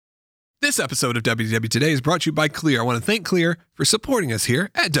This episode of WDW Today is brought to you by Clear. I want to thank Clear for supporting us here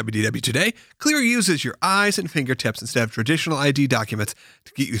at WDW Today. Clear uses your eyes and fingertips instead of traditional ID documents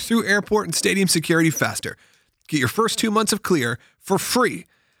to get you through airport and stadium security faster. Get your first 2 months of Clear for free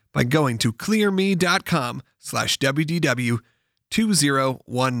by going to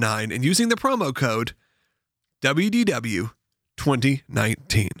clearme.com/WDW2019 and using the promo code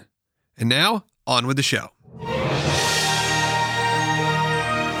WDW2019. And now, on with the show.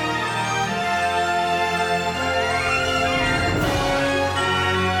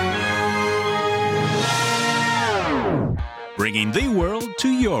 Bringing the world to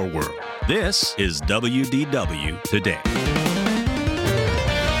your world. This is WDW Today.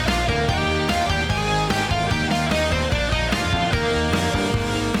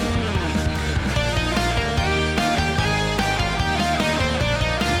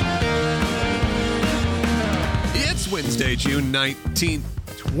 It's Wednesday, June 19th,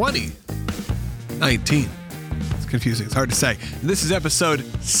 2019. It's confusing. It's hard to say. This is episode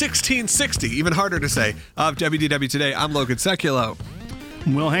 1660, even harder to say, of WDW Today. I'm Logan Seculo.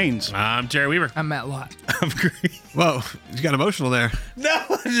 I'm Will Haynes. I'm Jerry Weaver. I'm Matt Lott. I'm Green. Whoa, you got emotional there. No,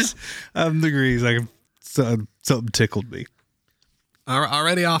 I'm the Grease. Something tickled me.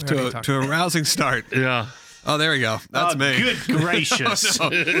 Already off to a rousing start. Yeah. Oh, there we go. That's me. Good gracious.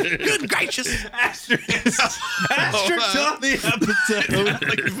 Good gracious. Asterisk on the episode.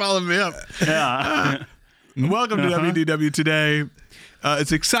 Like you followed me up. Yeah. Welcome to WDW Today.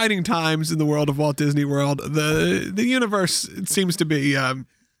 It's exciting times in the world of Walt Disney World. The universe seems to be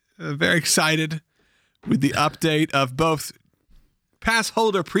very excited with the update of both pass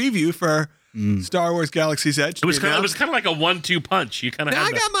holder preview for Star Wars Galaxy's Edge. It was kind of like a 1-2 punch. You kind of.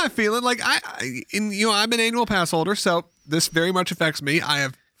 I got my feeling like I'm an annual pass holder, so this very much affects me. I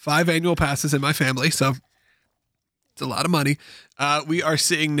have 5 annual passes in my family, so it's a lot of money. We are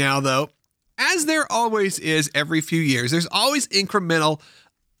seeing now, though, as there always is every few years, there's always incremental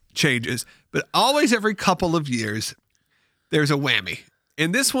changes, but always every couple of years, there's a whammy.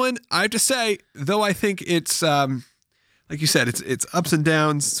 And this one, I have to say, though I think it's, like you said, it's ups and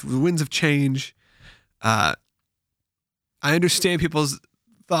downs, winds of change. I understand people's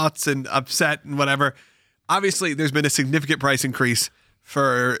thoughts and upset and whatever. Obviously, there's been a significant price increase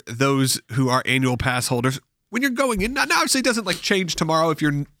for those who are annual pass holders. When you're going in, now obviously it doesn't like change tomorrow if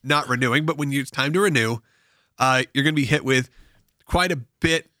you're not renewing, but when it's time to renew, you're going to be hit with quite a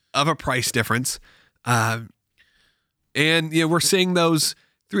bit of a price difference. And we're seeing those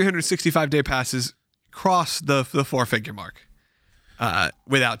 365-day passes cross the 4-figure mark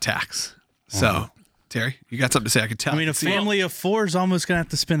without tax. So, Terry, you got something to say? I could tell. I mean, a family of 4 is almost going to have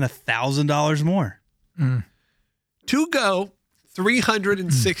to spend $1,000 more. To go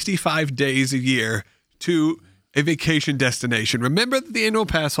 365 days a year to a vacation destination. Remember that the annual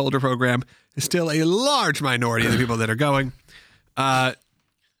pass holder program is still a large minority of the people that are going. And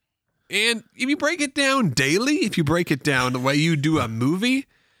if you break it down daily, if you break it down the way you do a movie,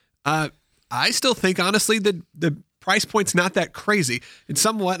 I still think, honestly, that the price point's not that crazy. It's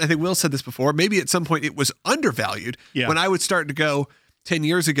somewhat, I think Will said this before, maybe at some point it was undervalued. Yeah. When I would start to go 10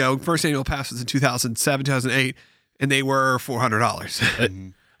 years ago, first annual pass was in 2007, 2008, and they were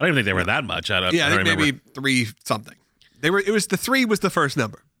 $400. I don't even think they were that much. I think remember. maybe 3 something. The 3 was the first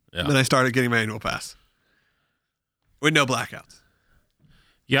number. Yeah. Then I started getting my annual pass with no blackouts.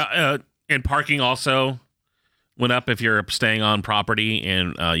 Yeah, and parking also went up if you're staying on property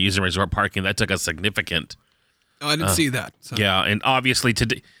and using resort parking. That took a significant. Oh, I didn't see that. So. Yeah, and obviously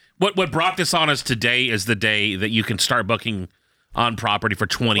today, what brought this on us today is the day that you can start booking on property for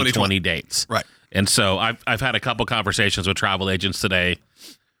 2020 dates. Right. And so I've had a couple conversations with travel agents today.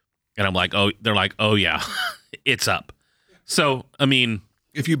 And I'm like, they're like, oh yeah, it's up. So, I mean,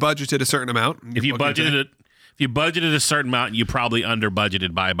 if you budgeted a certain amount, if you budgeted a certain amount, you probably under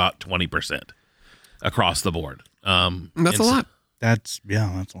budgeted by about 20% across the board. That's a lot. That's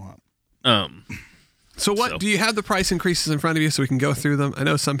a lot. So do you have the price increases in front of you so we can go through them? I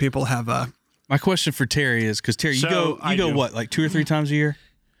know some people have. My question for Terry is, because Terry, you go what, like 2 or 3 times a year,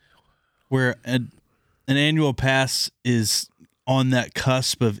 where an annual pass is on that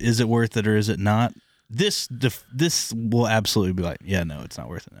cusp of is it worth it or is it not? This will absolutely be like, yeah, no, it's not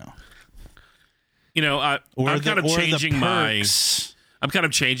worth it now. I'm kind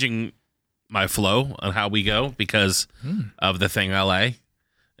of changing my flow on how we go because of the thing LA.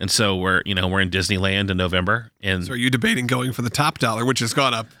 And so we're in Disneyland in November. And so are you debating going for the top dollar, which has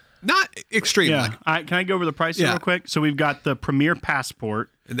gone up not extremely? Yeah. Can I go over the pricing real quick? So we've got the Premier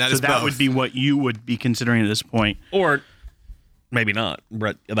Passport. And that would be what you would be considering at this point. Or maybe not,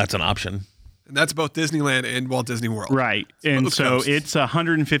 but that's an option. And that's both Disneyland and Walt Disney World. Right. And so it's a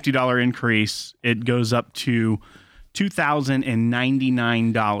 $150 increase. It goes up to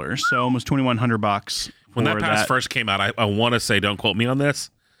 $2,099. So almost $2,100. When that pass first came out, I want to say, don't quote me on this,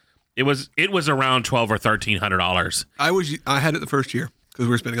 it was around $1,200 or $1,300. I had it the first year because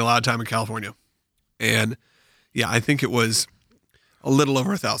we were spending a lot of time in California, and yeah, I think it was a little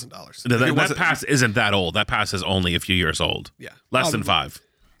over $1,000. That pass isn't that old. That pass is only a few years old. Yeah, less than 5.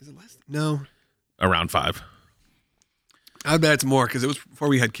 Is it less? No, around 5. I bet it's more because it was before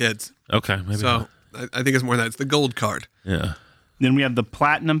we had kids. Okay, maybe. So I think it's more than that. It's the gold card. Yeah. Then we have the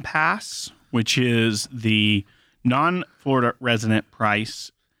Platinum Pass, which is the non-Florida resident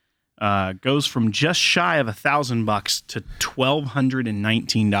price. Goes from just shy of $1,000 to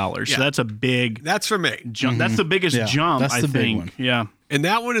 $1,219. Yeah. So that's a big. That's for me. Jump. That's the biggest jump. That's I the think. big one. Yeah. And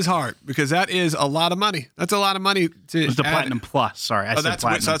that one is hard because that is a lot of money. That's a lot of money to. It's the Platinum Plus. Sorry, I said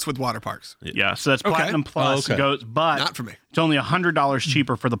Platinum. So that's with water parks. Yeah, so that's Platinum Plus. Oh, okay. Goes, but Not for me. It's only $100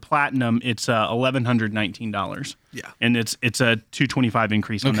 cheaper for the Platinum. It's $1,119. Yeah, and it's a $225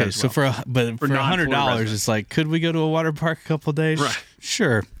 increase. On that as so well. for non-Florida $100, residents. it's like, could we go to a water park a couple of days? Right.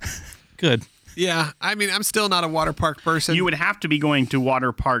 Sure. Good. Yeah. I mean, I'm still not a water park person. You would have to be going to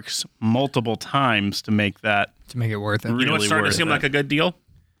water parks multiple times to make that. To make it worth it. Really You know what's starting to worth seem it. like a good deal?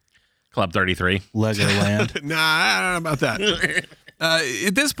 Club 33. Legoland. Nah, I don't know about that.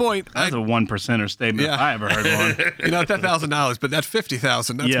 At this point, That's a 1%er statement Yeah. if I ever heard one. that $1,000, but that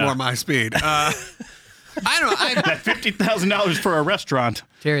 $50,000, that's Yeah. more my speed. I don't know. That $50,000 for a restaurant.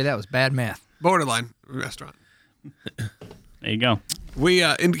 Terry, that was bad math. Borderline restaurant. There you go. We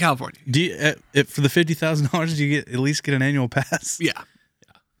in California. Do you, for the $50,000, do you at least get an annual pass? Yeah,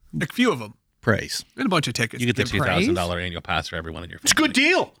 a few of them Praise and a bunch of tickets. You get the praise? $2,000 annual pass for everyone in your family. It's a good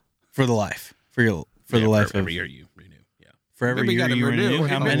deal. for the life the life of every year you renew. Yeah. for every Maybe year gotta you renew.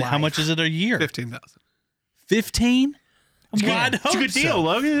 renew. How much is it a year? 15,000. 15? It's a good deal,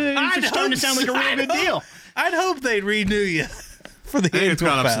 Logan. It's starting to sound like a really good deal. I'd hope they'd renew you for the I think it's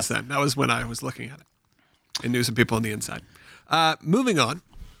annual gone up pass. since then. That was when I was looking at it and knew some people on the inside. Moving on.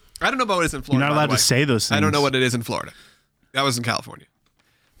 I don't know about what it is in Florida. You're not by the allowed to way. say those things. I don't know what it is in Florida. That was in California.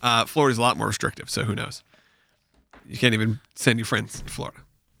 Florida's a lot more restrictive, so who knows? You can't even send your friends to Florida.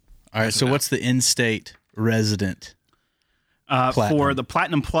 All right, so what's the in-state resident? For Platinum. the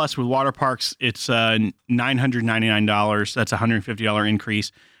Platinum Plus with water parks, it's $999. That's a $150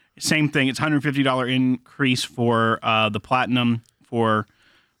 increase. Same thing. It's $150 increase for the Platinum for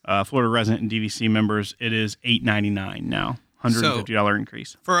Florida resident and DVC members. It is $899 now. $150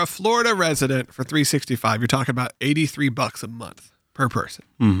 increase. For a Florida resident for $365, you're talking about $83 a month per person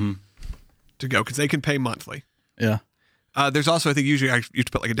to go because they can pay monthly. Yeah. There's also, I think, usually you have to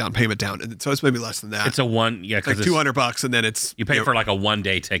put like a down payment down, and so it's maybe less than that. It's a one, yeah, It's like because $200, and then it's you pay know, for like a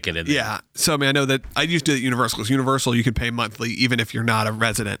 1-day ticket in there. Yeah. So I mean, I know that I used to do it at Universal because Universal you could pay monthly even if you're not a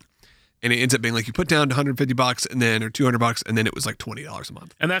resident, and it ends up being like you put down $150 and then or $200, and then it was like $20 a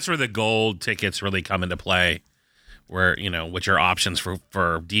month. And that's where the gold tickets really come into play, where, which are options for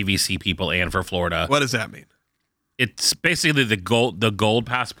DVC people and for Florida. What does that mean? It's basically the gold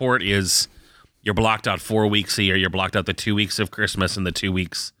passport is you're blocked out 4 weeks a year. You're blocked out the 2 weeks of Christmas and the 2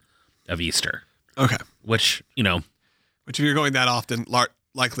 weeks of Easter, Okay. which, Which if you're going that often,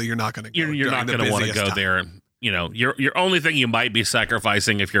 likely you're not going to go. you're not going to want to go there. Your only thing you might be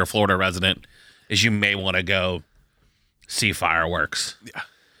sacrificing if you're a Florida resident is you may want to go see fireworks. Yeah.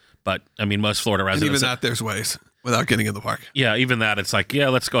 But I mean, most Florida And residents. even that, there's ways without getting in the park. Yeah, even that, it's like, yeah,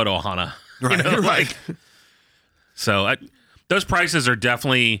 let's go to Ohana. Right. You're right. So those prices are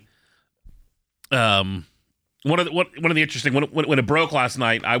definitely one of the interesting. When it broke last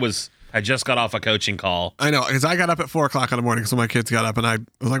night, I just got off a coaching call. I know, because I got up at 4:00 in the morning, so my kids got up, and I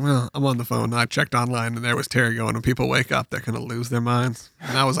was like, well, I'm on the phone. And I checked online, and there was Terry going, when people wake up, they're going to lose their minds.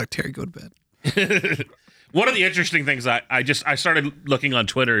 And I was like, Terry, go to bed. One of the interesting things I started looking on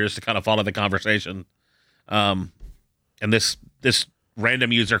Twitter just to kind of follow the conversation, and this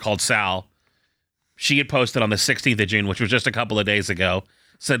random user called Sal, she had posted on the 16th of June, which was just a couple of days ago,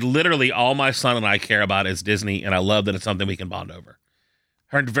 said literally all my son and I care about is Disney, and I love that it's something we can bond over.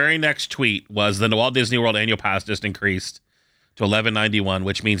 Her very next tweet was the Walt Disney World annual pass just increased to $11.91,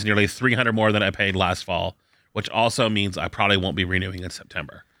 which means nearly $300 more than I paid last fall, which also means I probably won't be renewing in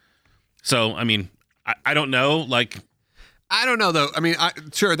September. So, I mean, I don't know. Like, I don't know, though. I mean,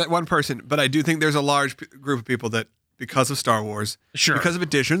 sure, that one person, but I do think there's a large group of people that, because of Star Wars, Sure. because of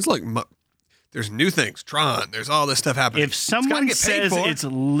additions, like there's new things, Tron, there's all this stuff happening. If someone get paid says for. it's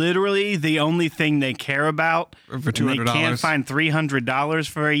literally the only thing they care about, For and $200. they can't find $300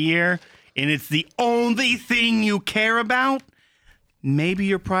 for a year, and it's the only thing you care about, maybe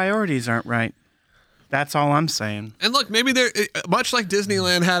your priorities aren't right. That's all I'm saying. And look, maybe they're much like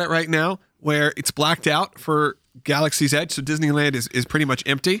Disneyland had it right now, where it's blacked out for Galaxy's Edge, so Disneyland is pretty much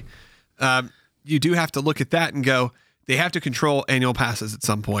empty. You do have to look at that and go, they have to control annual passes at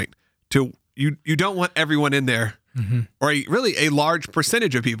some point. You don't want everyone in there, or really a large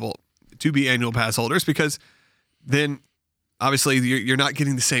percentage of people to be annual pass holders, because then obviously you're not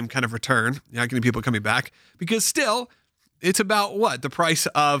getting the same kind of return. You're not getting people coming back, because still it's about what? The price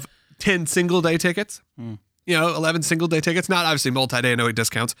of 10 single day tickets, 11 single day tickets, not obviously multi-day, I know it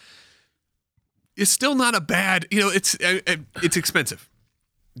discounts. It's still not a bad, it's expensive.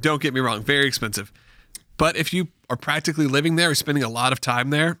 Don't get me wrong, very expensive. But if you are practically living there or spending a lot of time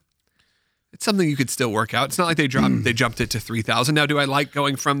there, it's something you could still work out. It's not like they jumped it to 3,000. Now, do I like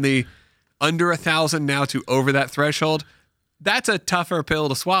going from the under 1,000 now to over that threshold? That's a tougher pill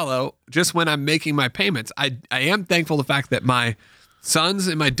to swallow just when I'm making my payments. I am thankful the fact that my sons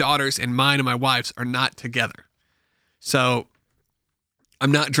and my daughters and mine and my wife's are not together. So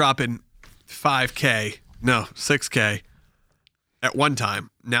I'm not dropping $5K, no, $6K at one time.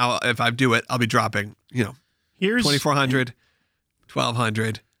 Now, if I do it, I'll be dropping, Here's $2,400,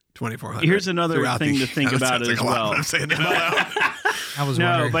 $1,200, $2,400. Here's another thing to think about as well. I'm saying that out loud. I was No,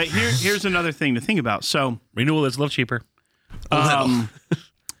 wondering. but here's another thing to think about. So Renewal is a little cheaper.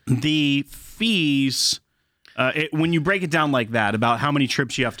 the fees, when you break it down like that, about how many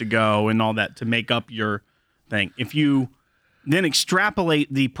trips you have to go and all that to make up your thing, if you then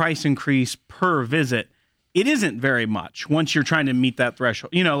extrapolate the price increase per visit, it isn't very much once you're trying to meet that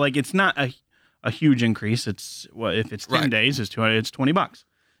threshold. It's not a huge increase. It's if it's 10 days, it's $20.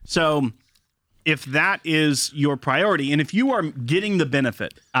 So if that is your priority, and if you are getting the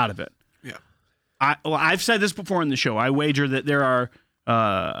benefit out of it, I've said this before in the show. I wager that there are,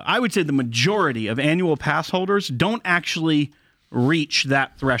 I would say the majority of annual pass holders don't actually reach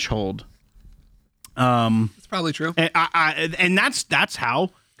that threshold. It's probably true. And that's how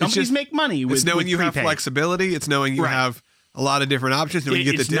companies make money. It's knowing you have flexibility. It's knowing you have a lot of different options. Knowing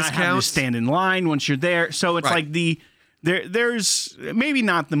you get the discounts. Not having to stand in line once you're there. So it's like there's maybe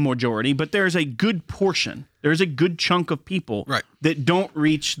not the majority, but there's a good portion. There's a good chunk of people that don't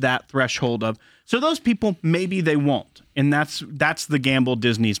reach that threshold of. So those people, maybe they won't. And that's the gamble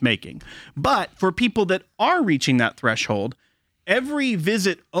Disney's making. But for people that are reaching that threshold, every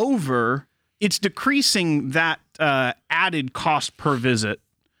visit over, it's decreasing that added cost per visit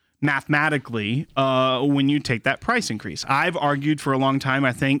mathematically when you take that price increase. I've argued for a long time,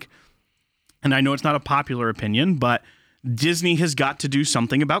 I think, and I know it's not a popular opinion, but Disney has got to do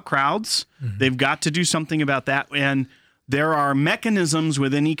something about crowds. Mm-hmm. They've got to do something about that. And there are mechanisms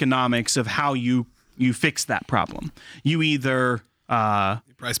within economics of how you fix that problem. You either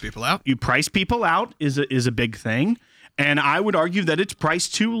you price people out. You price people out is a big thing. And I would argue that it's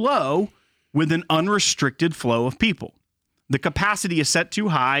priced too low with an unrestricted flow of people. The capacity is set too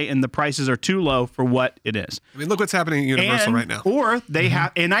high and the prices are too low for what it is. I mean, look what's happening at Universal right now. Or they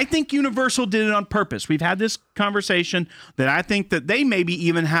have, and I think Universal did it on purpose. We've had this conversation that I think that they maybe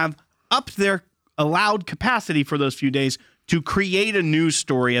even have upped their allowed capacity for those few days to create a news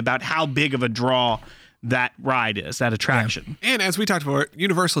story about how big of a draw that ride is, that attraction. Yeah. And as we talked about,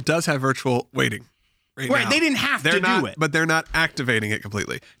 Universal does have virtual waiting. Right, they didn't have to do it. But they're not activating it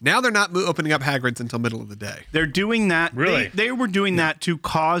completely. Now they're not opening up Hagrid's until middle of the day. They're doing that. Really? They were doing that to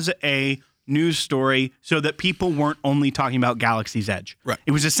cause a news story so that people weren't only talking about Galaxy's Edge. Right.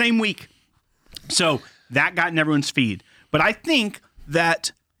 It was the same week. So that got in everyone's feed. But I think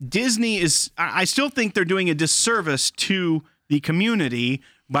that Disney I still think they're doing a disservice to the community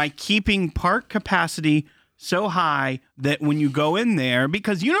by keeping park capacity so high that when you go in there,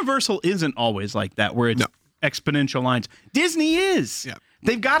 because Universal isn't always like that, where it's exponential lines. Disney is. Yeah.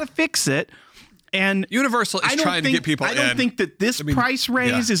 They've got to fix it. And Universal is trying to get people in. I don't think that this price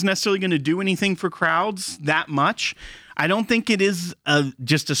raise is necessarily going to do anything for crowds that much. I don't think it is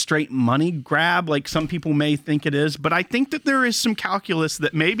just a straight money grab like some people may think it is. But I think that there is some calculus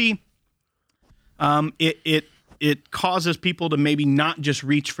that maybe it causes people to maybe not just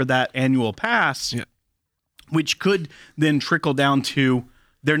reach for that annual pass. Yeah. Which could then trickle down to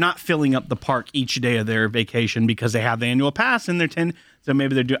they're not filling up the park each day of their vacation because they have the annual pass and they're 10. So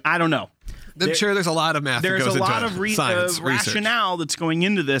maybe they're doing, I don't know. I'm sure there's a lot of math that goes into science, There's a lot of rationale that's going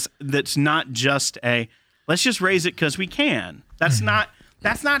into this that's not just let's just raise it because we can. That's not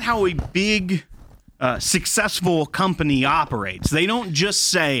how a big, successful company operates. They don't just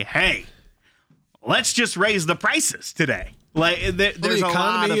say, hey, let's just raise the prices today. Like there's a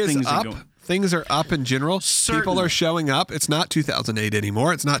lot of things that go. Things are up in general. Certainly. People are showing up. It's not 2008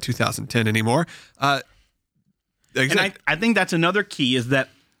 anymore. It's not 2010 anymore. And I think that's another key is that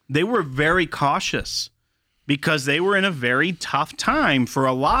they were very cautious because they were in a very tough time for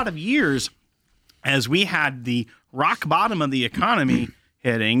a lot of years as we had the rock bottom of the economy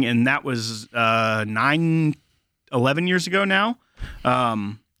hitting, and that was 11 years ago now.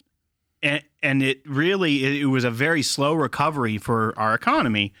 And it really, it was a very slow recovery for our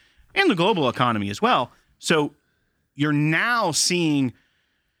economy and the global economy as well. So you're now seeing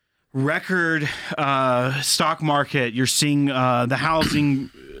record stock market. You're seeing the housing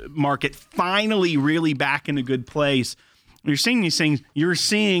market finally really back in a good place. You're seeing these things. You're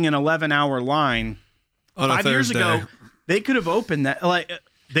seeing an 11-hour line. On 5 years ago, they could have opened that. Like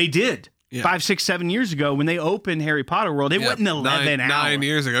they did. Yeah. 5, 6, 7 years ago when they opened Harry Potter World, it wasn't 11 hours. 9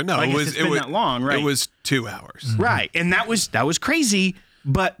 years ago. No, it was that long, right? It was 2 hours. Right. And that was crazy,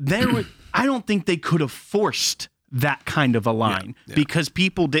 but I don't think they could have forced that kind of a line because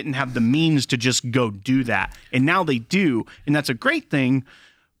people didn't have the means to just go do that. And now they do, and that's a great thing,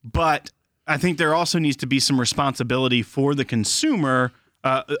 but I think there also needs to be some responsibility for the consumer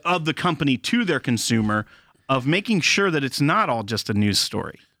of the company to their consumer of making sure that it's not all just a news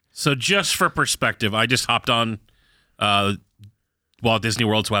story. So just for perspective, I just hopped on Walt Disney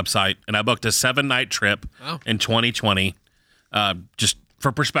World's website, and I booked a 7-night trip in 2020. Just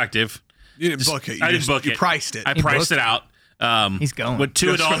for perspective. You didn't book it. I didn't book it. You priced it. I priced it out. He's going. With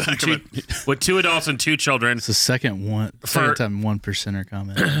two adults and 2 children. It's the second time 1%er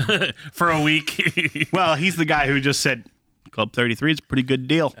comment. For a week. Well, he's the guy who just said, Club 33 is a pretty good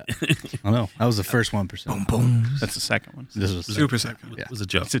deal. I know. That was the first 1%. Boom, boom. That's the second one. This was 2%. Yeah. It was a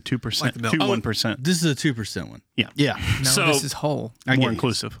joke. It's a 2%. Like the milk. 1%. This is a 2% one. Yeah. Yeah. No, So- this is whole. More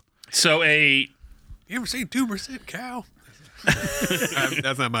inclusive. So You ever seen 2% cow?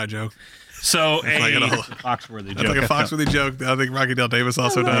 That's not my joke. like Foxworthy That's like a Foxworthy joke. I think Rocky Del Davis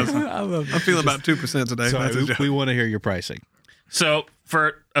also does. I'm feeling about 2% today. Sorry, That's a joke. we want to hear your pricing. So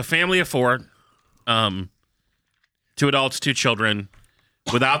for a family of 4, 2 adults, 2 children,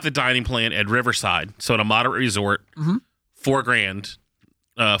 without the dining plan at Riverside, so at a moderate resort, $4,000,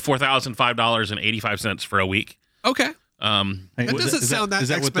 $4,005.85 for a week. Okay. Hey, That doesn't sound that is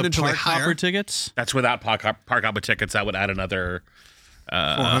that with the exponentially park higher. hopper tickets? That's without park hopper tickets. That would add another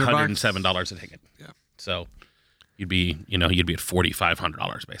 $107 a ticket. Yeah. So you'd be at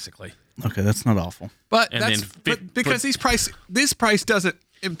 $4,500 basically. Okay, that's not awful. But And that's then because this price doesn't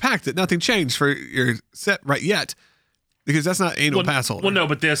impact it. Nothing changed for your set right yet. Because that's not annual pass holder. Well, no,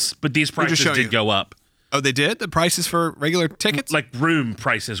 but these prices did go up. Oh, they did? The prices for regular tickets? Like room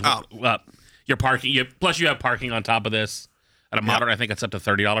prices went up. Your parking, plus you have parking on top of this. At a moderate, I think it's up to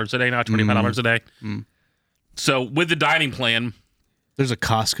 $30 a day now, $25 a day. So with the dining plan, There's a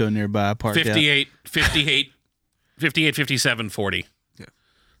Costco nearby. Park 58, 57, 40. Yeah.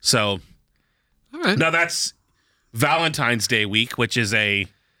 So All right. now that's Valentine's Day week, which is a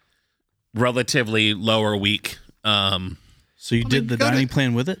relatively lower week. So you did the got dining it.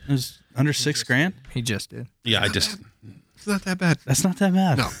 plan with it? It was under $6,000? He just did. Yeah, It's not that bad. That's not that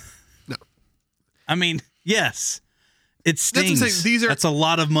bad. No. I mean, yes. It That's what I'm stings. saying. That's a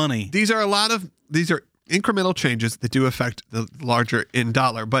lot of money. These are incremental changes that do affect the larger in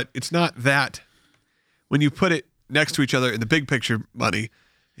dollar, but it's not that when you put it next to each other in the big picture money,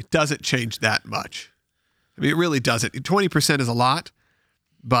 it doesn't change that much. I mean, it really doesn't. 20% is a lot,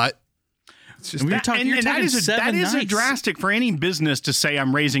 but it's just And you're talking that is seven a nights. drastic for any business to say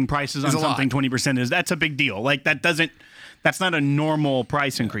I'm raising prices on It's a lot. something 20%. That's a big deal. Like that's not a normal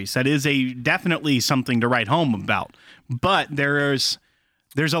price increase. That is definitely something to write home about. But there's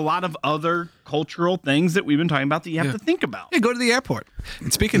a lot of other cultural things that we've been talking about that you have to think about. yeah, go to the airport.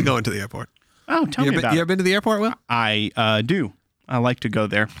 And speaking of going to the airport, Oh, tell me about you it. ever been to the airport, Will? I do. I like to go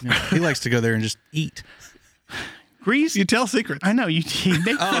there. He likes to go there and just eat. Grease? You tell secrets. I know you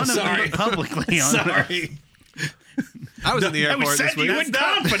make fun of me publicly on Sorry. I was in the I airport said this week you with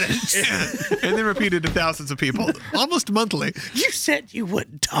confidence. and then repeated to thousands of people almost monthly. You said you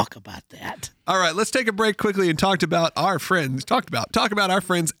wouldn't talk about that. All right, let's take a break quickly and talk about our friends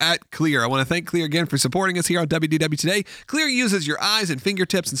at Clear. I want to thank Clear again for supporting us here on WDW Today. Clear uses your eyes and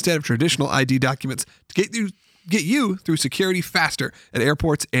fingertips instead of traditional ID documents to get you through security faster at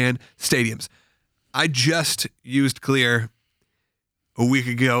airports and stadiums. I just used Clear a week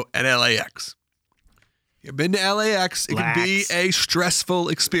ago at LAX. You've been to LAX, it can be a stressful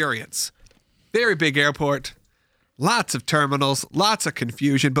experience. Very big airport, lots of terminals, lots of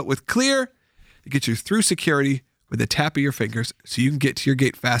confusion, but with Clear, it gets you through security with a tap of your fingers so you can get to your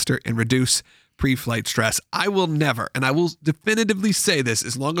gate faster and reduce pre-flight stress. I will never, and I will definitively say this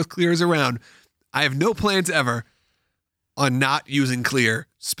as long as Clear is around, I have no plans ever on not using Clear,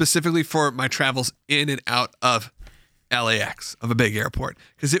 specifically for my travels in and out of LAX of a big airport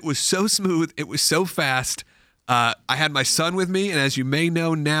because it was so smooth. It was so fast. I had my son with me. And as you may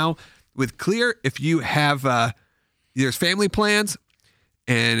know now with Clear, if you have, there's family plans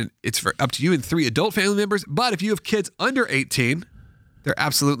and it's for up to you and 3 adult family members. But if you have kids under 18, they're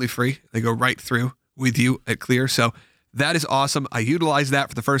absolutely free. They go right through with you at Clear. So that is awesome. I utilized that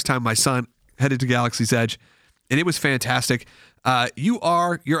for the first time. My son headed to Galaxy's Edge and it was fantastic. You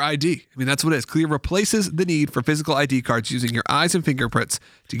are your ID. I mean, that's what it is. Clear replaces the need for physical ID cards using your eyes and fingerprints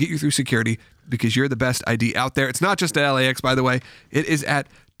to get you through security because you're the best ID out there. It's not just at LAX, by the way. It is at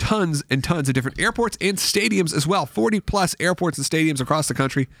tons and tons of different airports and stadiums as well. 40 plus airports and stadiums across the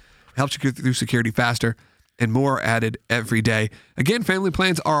country. It helps you get through security faster and more added every day. Again, family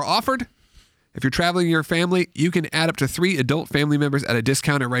plans are offered. If you're traveling with your family, you can add up to 3 adult family members at a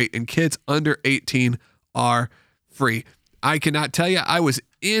discounted rate, and kids under 18 are free. I cannot tell you, I was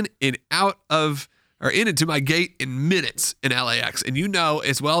in and into my gate in minutes in LAX. And you know,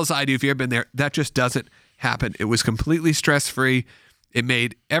 as well as I do, if you've ever been there, that just doesn't happen. It was completely stress-free. It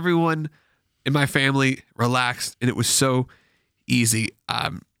made everyone in my family relaxed, and it was so easy.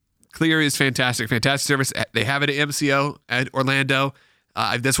 Clear is fantastic service. They have it at MCO at Orlando.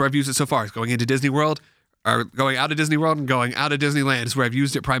 That's where I've used it so far. It's going into Disney World, or going out of Disney World and going out of Disneyland is where I've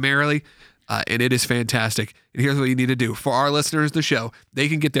used it primarily. And it is fantastic. And here's what you need to do. For our listeners of the show, they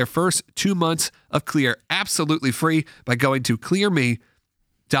can get their first 2 months of Clear absolutely free by going to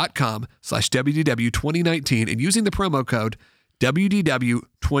clearme.com/WDW2019 and using the promo code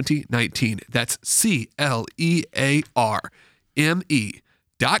WDW2019. That's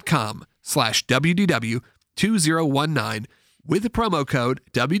CLEARME.com/WDW2019 with the promo code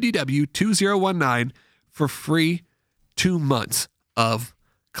WDW2019 for free 2 months of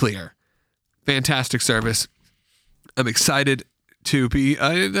Clear. Fantastic service. I'm excited to be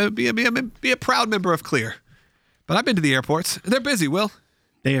a proud member of Clear. But I've been to the airports. They're busy, Will.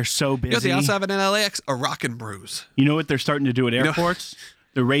 They are so busy. You know what they also have in LAX? A Rock and Brews. You know what they're starting to do at airports?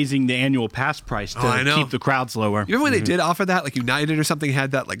 They're raising the annual pass price to keep the crowds lower. You remember when they did offer that? Like United or something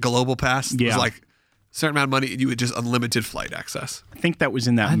had that like global pass? It was like a certain amount of money and you had just unlimited flight access. I think that was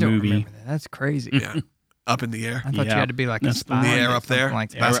in that movie. I don't remember that. That's crazy. Yeah. Up in the air. I thought you had to be like a spy. In the air up there.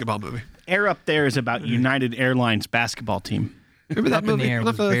 Like Basketball movie. Air Up There is about United Airlines basketball team. Remember that Up in the movie? Air We'll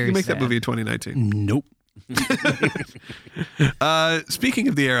have was to very make that sad. movie in 2019. Nope. Speaking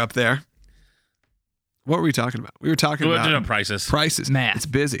of the air up there, what were we talking about? We were talking about prices. Prices. Math. It's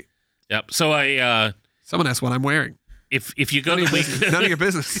busy. Yep. So Someone asked what I'm wearing. if you go to the None of your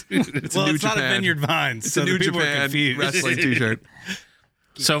business. It's Well, a New it's Japan. not a Vineyard Vines. It's so a the New people are Japan confused. wrestling t-shirt.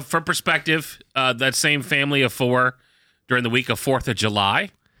 So for perspective, that same family of 4 during the week of 4th of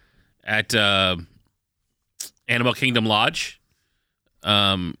July at Animal Kingdom Lodge,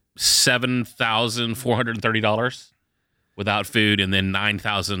 $7,430 without food, and then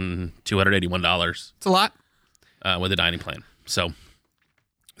 $9,281 It's a lot. with a dining plan. So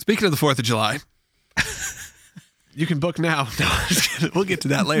Speaking of the 4th of July, you can book now. No, I'm just kidding. We'll get to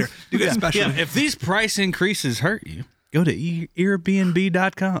that later. You guys special. Yeah, if these price increases hurt you, go to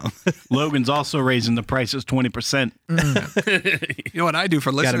Airbnb.com. Logan's also raising the prices 20%. You know what I do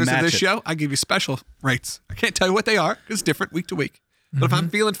for listeners of match this it. show? I give you special rates. I can't tell you what they are. It's different week to week. But if I'm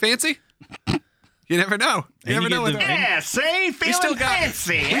feeling fancy, you never know. You never you know. get what the- Yeah, see? Feeling still got-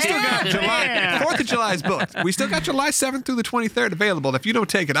 fancy. We still got July. 4th of July is booked. We still got July 7th through the 23rd available. If you don't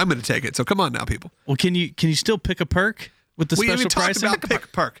take it, I'm going to take it. So come on now, people. Well, can you still pick a perk with the We special even talked pricing? about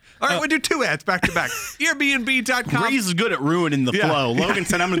pick perk. All right, we'll do 2 ads back to back. Airbnb.com. Breeze is good at ruining the Yeah. flow. Logan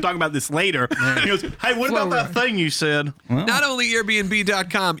said, I'm going to talk about this later. He goes, hey, what about that thing you said? Not only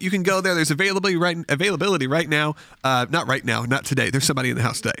Airbnb.com, you can go there. There's availability right now. Not right now, not today. There's somebody in the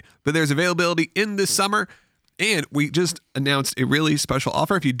house today. But there's availability in this summer. And we just announced a really special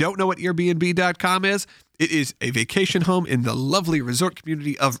offer. If you don't know what Airbnb.com is, it is a vacation home in the lovely resort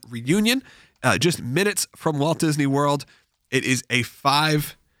community of Reunion, just minutes from Walt Disney World. It is a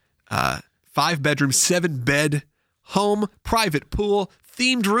 5-bedroom, 7-bed home, private pool,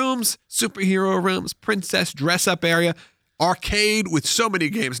 themed rooms, superhero rooms, princess dress-up area, arcade with so many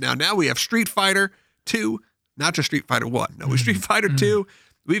games now. Now we have Street Fighter 2, not just Street Fighter 1. No, Street Fighter 2.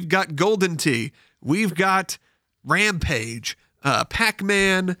 We've got Golden Tee. We've got Rampage,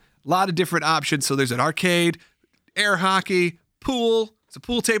 Pac-Man, a lot of different options. So there's an arcade, air hockey, pool. It's a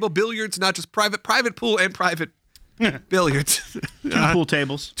pool table, billiards, not just private pool and private billiards. Two pool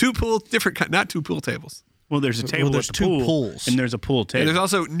tables. 2 pool, different kind, not 2 pool tables. Well, there's a table there's at the 2 pool, pools. and there's a pool And table. there's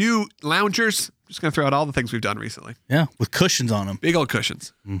also new loungers. Just going to throw out all the things we've done recently. Yeah, with cushions on them. Big old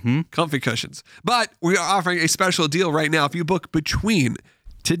cushions. Comfy cushions. But we are offering a special deal right now. If you book between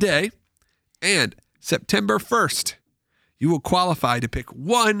today and September 1st, you will qualify to pick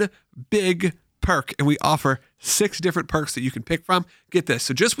one big perk, and we offer 6 different perks that you can pick from. Get this.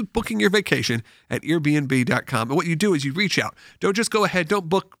 So just with booking your vacation at Airbnb.com, and what you do is you reach out. Don't just go ahead. Don't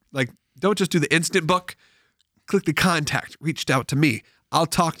book, don't just do the instant book. Click the contact. Reached out to me. I'll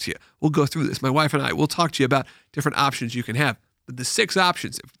talk to you. We'll go through this. My wife and I will talk to you about different options you can have. But the 6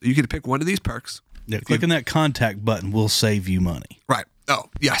 options, you can pick one of these perks. Yeah, clicking that contact button will save you money. Right. Oh,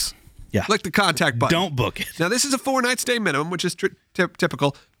 yes. Yeah. Click the contact button. Don't book it. Now, this is a 4-night stay minimum, which is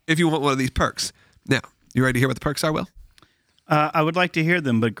typical if you want one of these perks. Now, you ready to hear what the perks are, Will? I would like to hear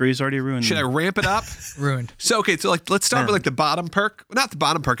them, but Grease already ruined Should them. I ramp it up? Ruined. So, okay, so let's start with the bottom perk. Not the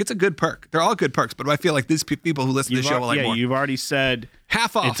bottom perk. It's a good perk. They're all good perks, but I feel like these people who listen to the show will like more. You've already said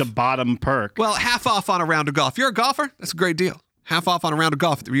Half off. it's a bottom perk. Well, half off on a round of golf. If you're a golfer, that's a great deal. Half off on a round of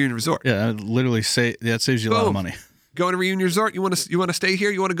golf at the Reunion Resort. Yeah, I literally say that saves you a lot of money. Going to Reunion Resort, you want to stay here?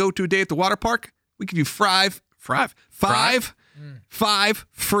 You want to go to a day at the water park? We give you five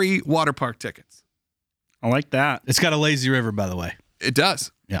free water park tickets. I like that. It's got a lazy river, by the way. It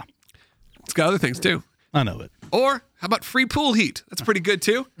does. Yeah, It's got other things too. I know it. Or how about free pool heat? That's pretty good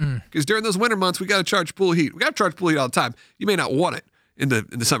too. Because during those winter months, we got to charge pool heat. We got to charge pool heat all the time. You may not want it in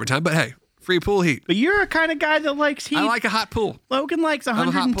the summertime, but hey, free pool heat. But you're a kind of guy that likes heat. I like a hot pool. Logan likes a a hot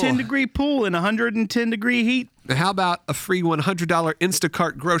 110 pool. degree pool and 110 degree heat. Now, how about a free $100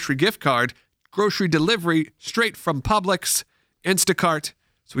 Instacart grocery gift card? Grocery delivery straight from Publix, Instacart.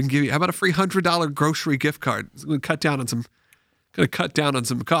 So we can give you. How about a free $100 grocery gift card? It's going to cut down on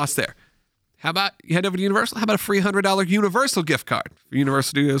some costs there. How about you head over to Universal? How about a free $100 Universal gift card for Universal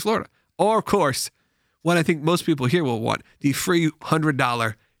Studios Florida? Or of course, what I think most people here will want, the free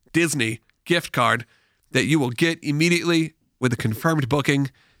 $100 Disney gift card that you will get immediately with a confirmed booking.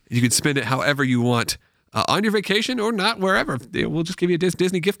 You can spend it however you want on your vacation or not, wherever. We'll just give you a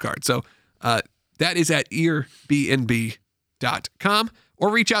Disney gift card. So that is at earbnb.com, or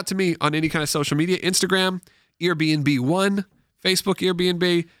reach out to me on any kind of social media, Instagram, Airbnb1, Facebook,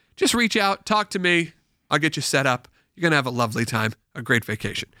 Airbnb. Just reach out, talk to me. I'll get you set up. You're going to have a lovely time, a great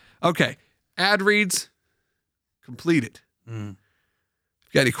vacation. Okay, ad reads completed. If you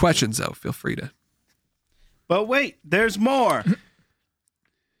got any questions, though, feel free to. But wait, there's more.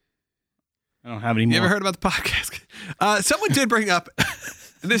 I don't have any more. You ever heard about the podcast? Someone did bring up,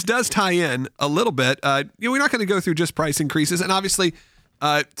 and this does tie in a little bit. We're not going to go through just price increases, and obviously,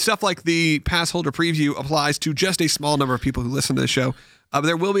 stuff like the pass holder preview applies to just a small number of people who listen to the show. But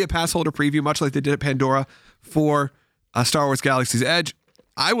there will be a pass holder preview, much like they did at Pandora for Star Wars Galaxy's Edge.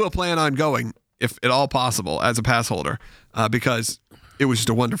 I will plan on going, if at all possible, as a pass holder, because it was just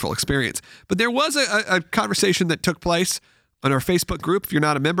a wonderful experience. But there was a conversation that took place on our Facebook group. If you're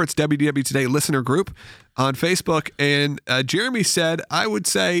not a member, it's WDW Today Listener Group on Facebook. And Jeremy said, I would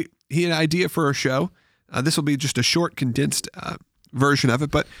say he had an idea for a show. This will be just a short, condensed version of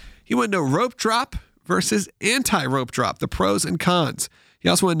it. But he wanted to know rope drop versus anti-rope drop, the pros and cons. He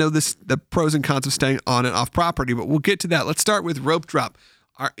also wanted to know the pros and cons of staying on and off property. But we'll get to that. Let's start with rope drop.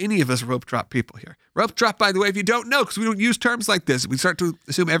 Are any of us rope drop people here? Rope drop, by the way, if you don't know, because we don't use terms like this, we start to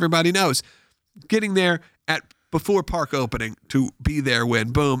assume everybody knows. Getting there before park opening to be there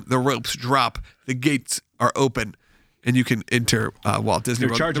when, boom, the ropes drop, the gates are open, and you can enter Walt Disney They're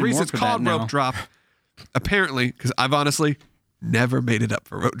World. charging The reason more it's for called that rope now. drop, apparently, because I've honestly never made it up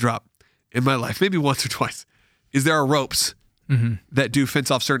for rope drop in my life, maybe once or twice, is there are ropes that do fence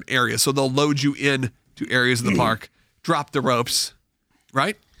off certain areas. So they'll load you in to areas of the park, drop the ropes,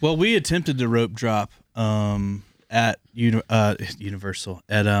 right? Well, we attempted to rope drop at Universal,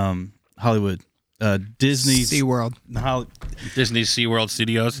 at Hollywood, Disney's SeaWorld. Disney's SeaWorld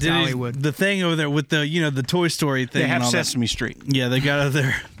Studios. Hollywood. The thing over there with the Toy Story thing. They have and all Sesame Street. That. Yeah, they got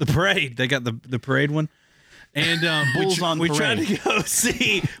the parade. They got the parade one. And Bulls on we tried parade. to go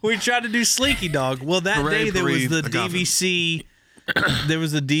see. We tried to do Slinky Dog. Well, that Parade, day there was parade, the I got it. DVC. There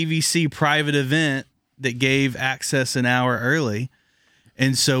was a DVC private event that gave access an hour early,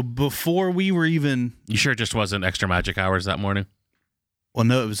 and so before we were even. You sure it just wasn't extra magic hours that morning? Well,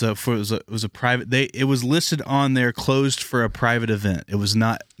 no, it was a private. It was listed on there closed for a private event. It was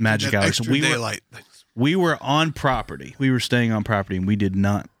not magic hours. Extra daylight. We were on property. We were staying on property, and we did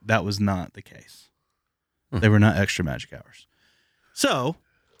not. That was not the case. They were not extra magic hours. So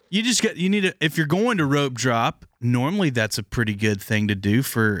you need to, if you're going to rope drop, normally that's a pretty good thing to do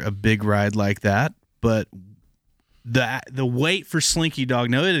for a big ride like that. But the wait for Slinky Dog,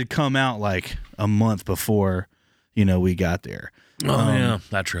 no, it had come out like a month before, we got there. Yeah,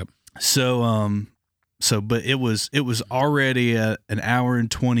 that trip. But it was already an hour and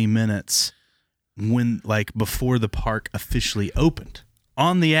 20 minutes before the park officially opened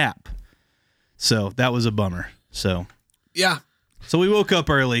on the app. So that was a bummer. So Yeah. So we woke up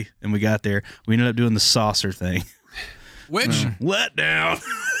early and we got there. We ended up doing the saucer thing. Which Let down.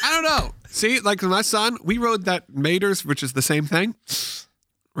 I don't know. See, like my son, we rode that Mater's, which is the same thing,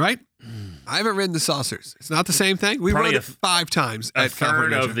 right? I haven't ridden the saucers. It's not the same thing. We Probably rode it 5 times A at third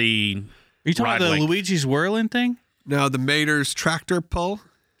California of Adventure. the Are you talking ride about the length. Luigi's Whirling thing? No, the Mater's tractor pull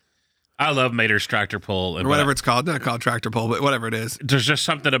I love Mater's tractor pull and or whatever it's called. Not called tractor pull, but whatever it is. There's just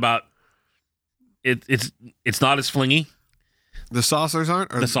something about it. It's not as flingy. The saucers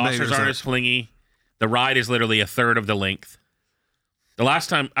aren't. Or The saucers Mater's aren't as flingy. The ride is literally a third of the length. The last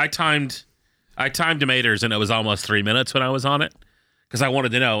time I timed Demators and it was almost 3 minutes when I was on it because I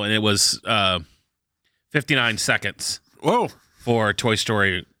wanted to know, and it was 59 seconds Whoa, for Toy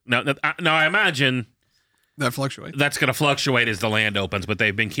Story. Now I imagine that fluctuates. that's going to fluctuate as the land opens, but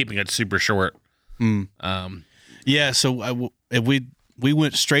they've been keeping it super short. Yeah, so we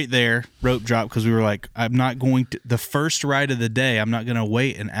went straight there, rope drop, because we were like, I'm not going to, the first ride of the day, I'm not going to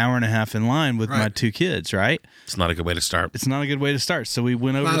wait an hour and a half in line with my Right. 2 kids, right? It's not a good way to start. It's not a good way to start. So we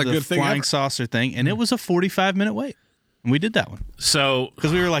went Not over a to the good thing flying ever. saucer thing, and it was a 45-minute wait. And we did that one. So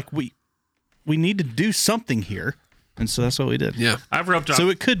Because we were like, we need to do something here. And so that's what we did. Yeah. I've roped up. So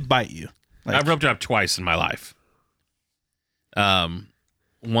it could bite you. Like, I've roped up twice in my life.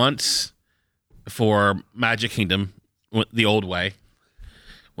 Once for Magic Kingdom, the old way,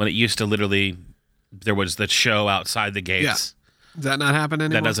 when it used to literally, there was the show outside the gates. Does that not happen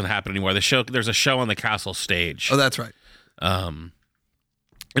anymore? That doesn't happen anymore. There's a show on the castle stage. Oh, that's right.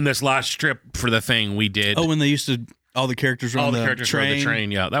 In this last trip for the thing, we did when they used to, all the characters were all on the the characters train. rode the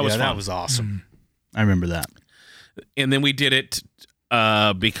train. Yeah, that was fun. That was awesome. I remember that. And then we did it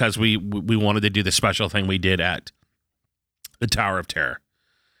because we wanted to do the special thing we did at the Tower of Terror.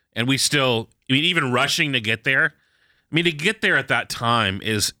 And we still, I mean, even rushing to get there, I mean, to get there at that time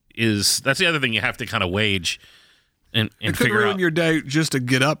is that's the other thing you have to kind of wage and It could figure ruin out. your day just to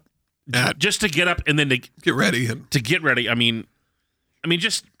get up, Just to get up and then to get ready, and get ready. I mean,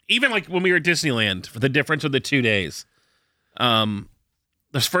 just even like when we were at Disneyland, for the difference of the 2 days.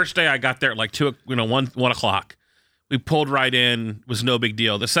 This first day I got there at like 1 o'clock. We pulled right in, was no big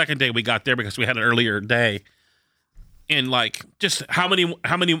deal. The second day we got there because we had an earlier day. And like just how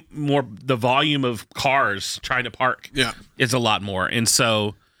many more, the volume of cars trying to park yeah, is a lot more. And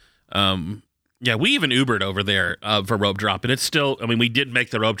so yeah, we even Ubered over there for rope drop, and it's still, I mean, we did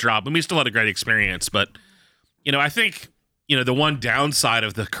make the rope drop and we still had a great experience, but I think the one downside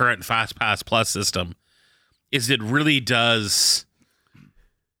of the current Fast Pass Plus system is it really does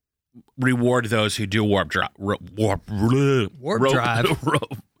reward those who do rope drop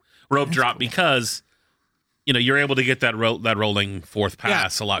because you're able to get that rolling fourth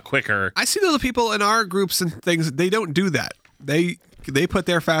pass a lot quicker. I see the people in our groups and things. They don't do that. They put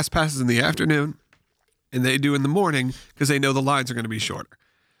their fast passes in the afternoon, and they do in the morning because they know the lines are going to be shorter.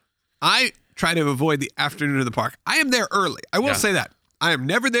 I try to avoid the afternoon of the park. I am there early. I will say that. I am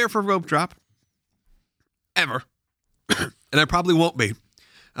never there for rope drop, ever, and I probably won't be.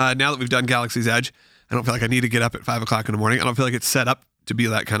 Now that we've done Galaxy's Edge, I don't feel like I need to get up at 5 o'clock in the morning. I don't feel like it's set up to be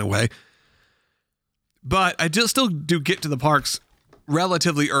that kind of way. But I still do get to the parks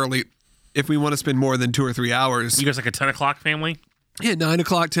relatively early if we want to spend more than 2 or 3 hours. You guys like a 10 o'clock family? Yeah, 9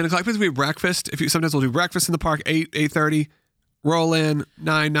 o'clock, 10 o'clock. Because we have breakfast. Sometimes we'll do breakfast in the park, 8, 8:30. Roll in,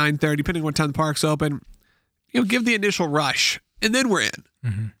 9, 9:30, depending on what time the park's open. Give the initial rush, and then we're in.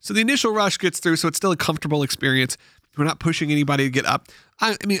 Mm-hmm. So the initial rush gets through, so it's still a comfortable experience. We're not pushing anybody to get up.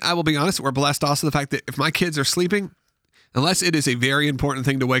 I mean, I will be honest, we're blessed also the fact that if my kids are sleeping, unless it is a very important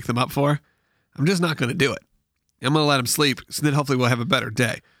thing to wake them up for, I'm just not going to do it. I'm going to let them sleep, so then hopefully we'll have a better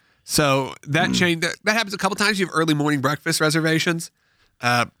day. So that change, that happens a couple times. You have early morning breakfast reservations.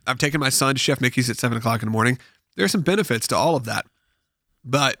 I've taken my son to Chef Mickey's at 7 o'clock in the morning. There are some benefits to all of that.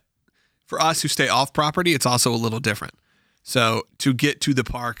 But for us who stay off property, it's also a little different. So to get to the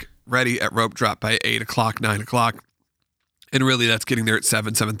park ready at rope drop by 8 o'clock, 9 o'clock, and really that's getting there at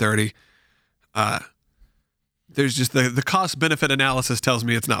 7, 7:30. There's just the cost benefit analysis tells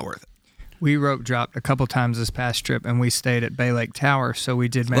me it's not worth it. We rope dropped a couple times this past trip, and we stayed at Bay Lake Tower, so we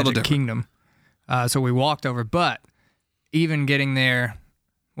did Magic different. Kingdom. So we walked over, but even getting there,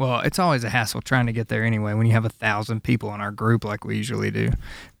 well, it's always a hassle trying to get there anyway when you have 1,000 people in our group like we usually do.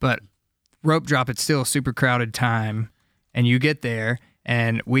 But rope drop, it's still a super crowded time, and you get there,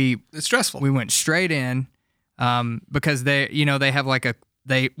 and It's stressful. we went straight in because they have like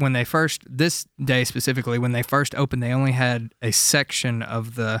when they first, this day specifically, when they first opened, they only had a section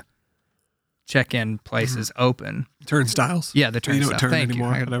of the check-in places open. Turnstiles. Yeah, the turnstiles. You don't turn Thank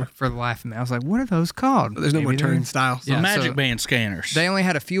anymore. you. Whatever. For the life of me, I was like, what are those called? There's no more Maybe they're- turnstiles. Yeah, Magic so Band scanners. They only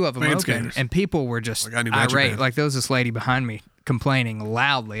had a few of them Band open, scanners. and people were just Like, I need Magic irate. Band. Like there was this lady behind me complaining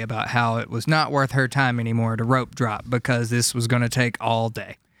loudly about how it was not worth her time anymore to rope drop because this was going to take all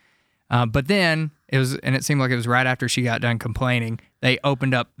day. But then it seemed like it was right after she got done complaining, they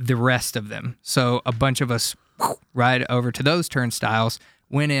opened up the rest of them. So a bunch of us right over to those turnstiles,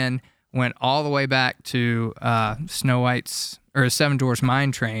 went all the way back to Snow White's or Seven Dwarfs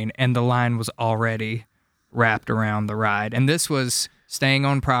Mine Train, and the line was already wrapped around the ride. And this was staying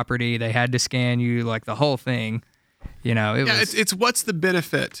on property. They had to scan you, like the whole thing. You know, It's what's the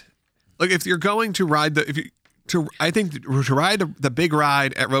benefit? Like if you're going to ride I think to ride the big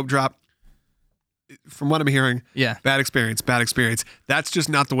ride at Rope Drop, from what I'm hearing, bad experience. That's just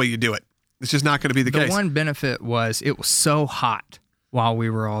not the way you do it. It's just not going to be the case. The one benefit was it was so hot while we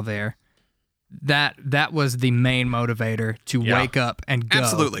were all there. That was the main motivator to wake up and go.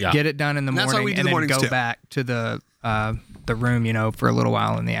 Absolutely. Get it done in the That's why morning we do and the then mornings go too. back to the room, you know, for a little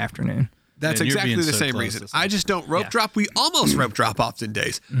while in the afternoon. That's Man, you're exactly being the so same close reason. this I just don't rope drop. We almost rope drop often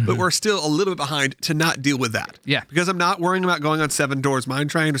days, but we're still a little bit behind to not deal with that. Yeah. Because I'm not worrying about going on Seven Doors Mine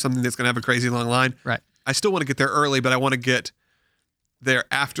Train or something that's going to have a crazy long line. Right. I still want to get there early, but I want to get there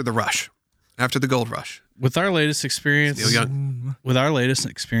after the rush, after the gold rush. With our latest experience, Neil Young.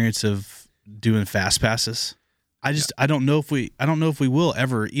 of doing fast passes, I don't know if we will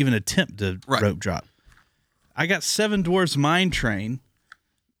ever even attempt to rope drop. I got Seven Dwarfs Mine Train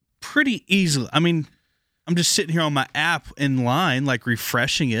pretty easily. I mean, I'm just sitting here on my app in line, like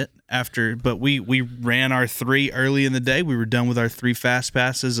refreshing it after. But we ran our 3 early in the day. We were done with our 3 fast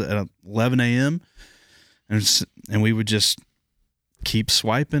passes at 11 a.m. and we would just keep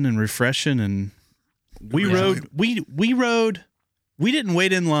swiping and refreshing, and we rode. We didn't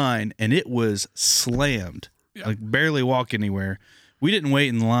wait in line, and it was slammed. Like barely walk anywhere. We didn't wait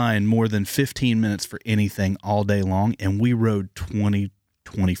in line more than 15 minutes for anything all day long, and we rode 20,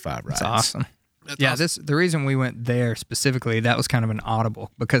 25 rides. That's awesome. The reason we went there specifically, that was kind of an audible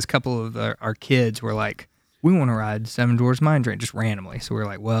because a couple of our kids were like, we want to ride Seven Dwarfs Mine Train just randomly. So we were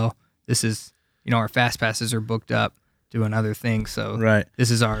like, well, this is, you know, our fast passes are booked up doing other things. So this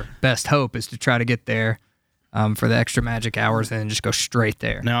is our best hope is to try to get there for the extra magic hours and then just go straight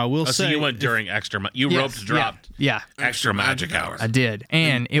there. Now I will say, so you went during roped dropped extra magic hours. I did,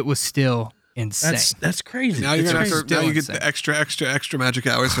 and it was still insane. That's crazy. Now you're gonna have to, now you get insane. the extra magic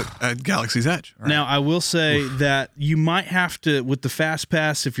hours at Galaxy's Edge. Now I will say that you might have to, with the fast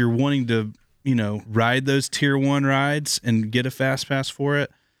pass, if you're wanting to, you know, ride those tier 1 rides and get a fast pass for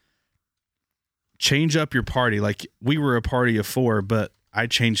it, change up your party. Like we were a party of 4, but I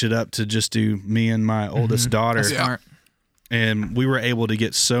changed it up to just do me and my oldest daughter. That's smart. And we were able to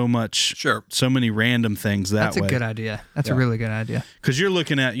get so many random things that way. That's a good idea. That's a really good idea. Because you're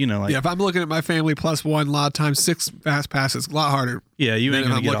looking at, you know, like, If I'm looking at my family plus 1, a lot of times 6 fast passes, a lot harder. you ain't Then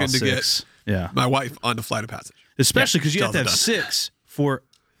going I'm to get all looking to 6. my wife on the Flight of Passage. Especially because you have to have done. 6 for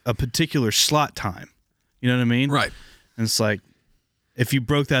a particular slot time. You know what I mean? Right. And it's like, if you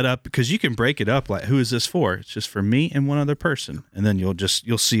broke that up, because you can break it up, like, who is this for? It's just for me and one other person. And then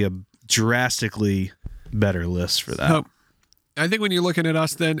you'll see a drastically better list for that. So, I think when you're looking at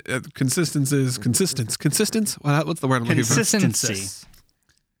us, then consistence. What's the word I'm looking for? Consistency.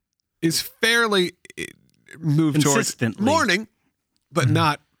 Is fairly moved towards Consistently. morning, but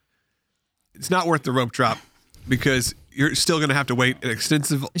not. It's not worth the rope drop because you're still going to have to wait an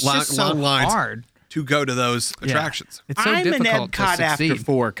extensive It's long just so lines hard. to go to those Yeah. attractions. It's so I'm an difficult to Epcot after succeed.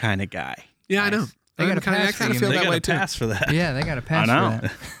 4 kind of guy. Yeah, I know. They got a I pass kind of for feel you, They that got way a too. pass for that. Yeah, they got a pass I know.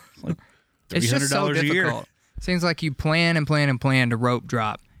 for that. It's just so $300 a year. difficult. Seems like you plan and plan and plan to rope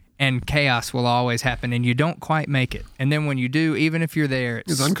drop, and chaos will always happen, and you don't quite make it. And then when you do, even if you're there,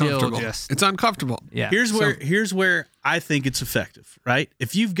 it's It's uncomfortable. still just It's uncomfortable. yeah. Here's where I think it's effective, right?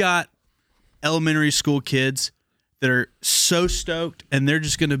 If you've got elementary school kids that are so stoked and they're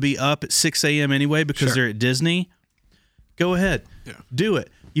just going to be up at 6 a.m. anyway because they're at Disney, go ahead. Yeah. Do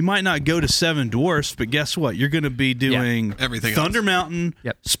it. You might not go to Seven Dwarfs, but guess what? You're going to be doing Everything Thunder else. Mountain,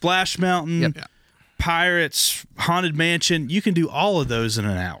 Yep. Splash Mountain, Yep. Yeah. Pirates, Haunted Mansion. You can do all of those in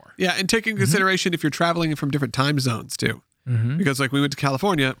an hour. Yeah, and take in consideration if you're traveling from different time zones too, because like we went to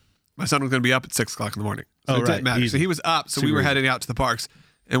California, my son was going to be up at 6 o'clock in the morning. So Oh, it didn't right. matter. So Easy. he was up. So we were Super heading out to the parks,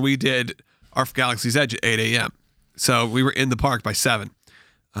 and we did our Galaxy's Edge at 8 a.m. So we were in the park by 7.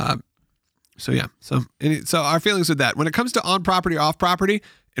 So our feelings with that when it comes to on property, off property,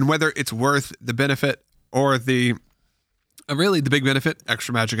 and whether it's worth the benefit or the really the big benefit,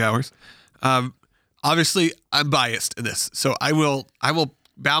 extra magic hours. Obviously, I'm biased in this, so I will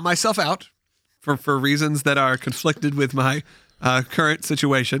bow myself out for reasons that are conflicted with my current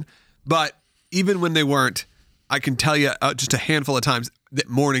situation. But even when they weren't, I can tell you just a handful of times that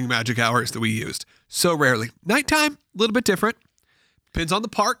morning magic hours that we used. So rarely. Nighttime, a little bit different. Depends on the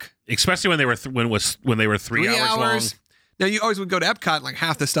park. Especially when they were when they were 3 hours long. Now you always would go to Epcot and like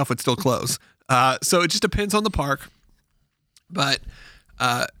half the stuff would still close. So it just depends on the park. But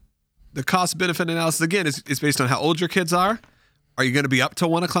the cost benefit analysis again is based on how old your kids are. Are you going to be up till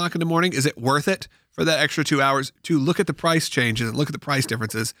 1 o'clock in the morning? Is it worth it for that extra 2 hours to look at the price changes and look at the price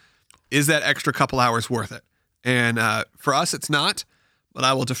differences? Is that extra couple hours worth it? And for us, it's not, but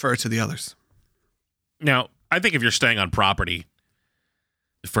I will defer to the others. Now, I think if you're staying on property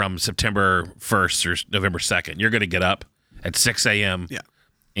from September 1st or November 2nd, you're going to get up at 6 a.m.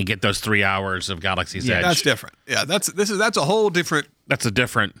 And get those 3 hours of Galaxy's Edge. That's different. Yeah, that's a whole different. That's a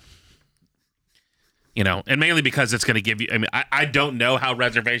different. And mainly because it's going to give you. I mean, I don't know how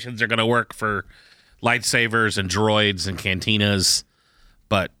reservations are going to work for lightsabers and droids and cantinas,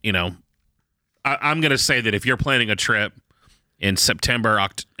 but I'm going to say that if you're planning a trip in September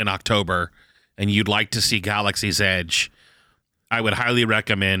and October, and you'd like to see Galaxy's Edge, I would highly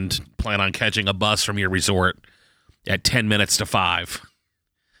recommend plan on catching a bus from your resort at 10 minutes to 5,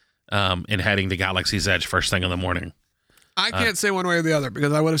 and heading to Galaxy's Edge first thing in the morning. I can't say one way or the other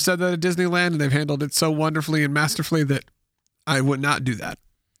because I would have said that at Disneyland, and they've handled it so wonderfully and masterfully that I would not do that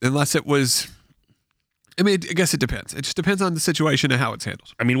unless it was. I mean, I guess it depends. It just depends on the situation and how it's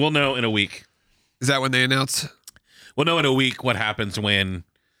handled. I mean, we'll know in a week. Is that when they announce? We'll know in a week what happens when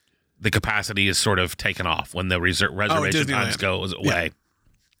the capacity is sort of taken off, when the reservation times goes away.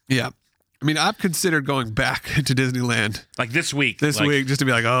 Yeah. I mean, I've considered going back to Disneyland. Like this week. Just to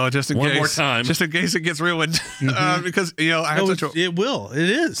be like, just in case. One more time. Just in case it gets ruined. Mm-hmm. Because, I have such a... It will. It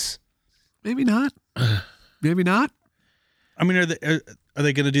is. Maybe not. Maybe not. I mean, are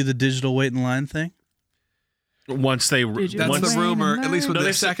they going to do the digital wait in line thing? That's the rumor, at least when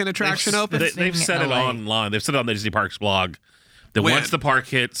the second attraction opens. They've said it online. They've said it on the Disney Parks blog that once the park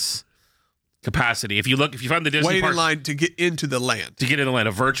hits capacity, if you find the Disney wait Parks, in line to get into the land. To get into the land,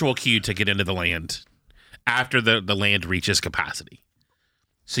 a virtual queue to get into the land after the land reaches capacity.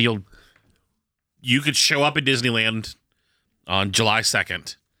 So you could show up at Disneyland on July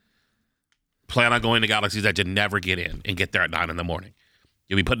 2nd, plan on going to Galaxy's Edge and never get in and get there at 9 in the morning.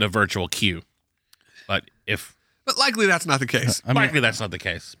 You'll be put in a virtual queue. But likely that's not the case. That's not the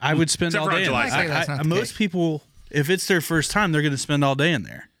case. I would spend all day in there. Most people, if it's their first time, they're going to spend all day in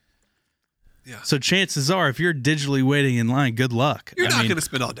there. Yeah. So chances are, if you're digitally waiting in line, good luck. You're not going to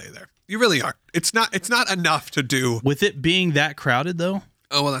spend all day there. You really aren't. It's not enough to do. With it being that crowded, though?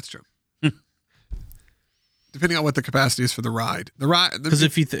 Oh, well, that's true. Depending on what the capacity is for the ride. Because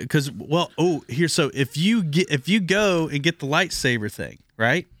if you go and get the lightsaber thing,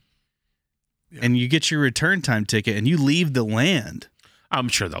 right? Yeah. And you get your return time ticket and you leave the land, I'm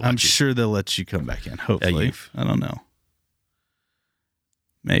sure they'll let you come back in. Hopefully, I don't know.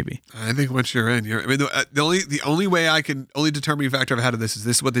 Maybe. I think once you're in, the only determining factor I've had of this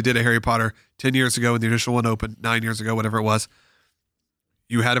is what they did at Harry Potter 10 years ago when the initial one opened, 9 years ago, whatever it was.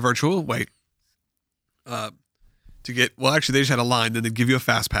 You had a virtual wait to get. Well, actually, they just had a line. Then they'd give you a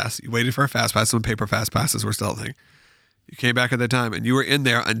fast pass. You waited for a fast pass when paper fast passes were still a thing. You came back at that time, and you were in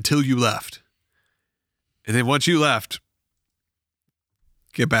there until you left. And then once you left,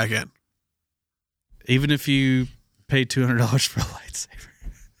 get back in. Even if you paid $200 for a lightsaber.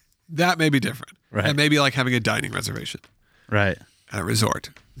 That may be different. Right. That may be like having a dining reservation. Right. At a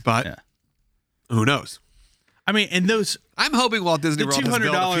resort. But who knows? I mean, and those... I'm hoping Walt Disney World has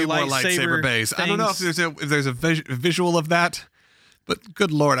built a few more lightsaber bays. I don't know if there's a visual of that, but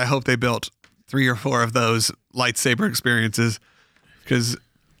good Lord, I hope they built 3 or 4 of those lightsaber experiences. Because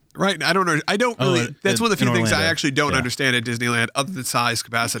I don't know. That's one of the few things I actually don't understand at Disneyland, other than size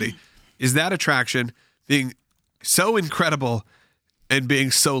capacity, is that attraction being so incredible and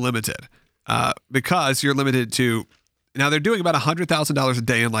being so limited. Because you're limited to... Now, they're doing about $100,000 a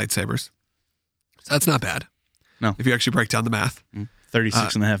day in lightsabers. So that's not bad. No. If you actually break down the math.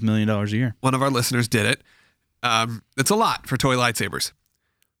 $36.5 million a year. One of our listeners did it. It's a lot for toy lightsabers.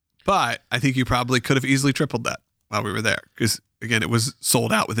 But I think you probably could have easily tripled that while we were there. Because, again, it was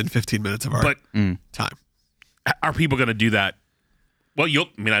sold out within 15 minutes of our time. Are people going to do that? Well,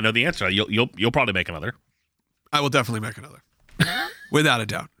 I know the answer. You'll probably make another. I will definitely make another. Without a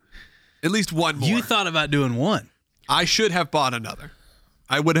doubt. At least one more. You thought about doing one. I should have bought another.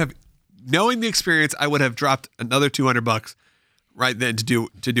 I would have, knowing the experience, I would have dropped another $200 right then to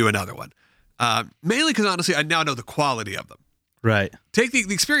do another one. Mainly because honestly, I now know the quality of them. Right. The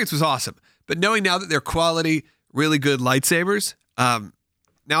experience was awesome, but knowing now that they're quality, really good lightsabers,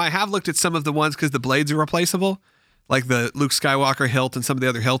 Now I have looked at some of the ones because the blades are replaceable, like the Luke Skywalker hilt and some of the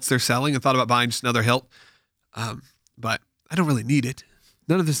other hilts they're selling, and thought about buying just another hilt. But I don't really need it.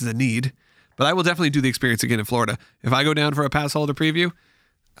 None of this is a need. But I will definitely do the experience again in Florida. If I go down for a pass holder preview,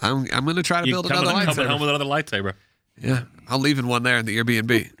 I'm going to try to build another lightsaber. Coming home with another lightsaber. Yeah, I'll leave in one there in the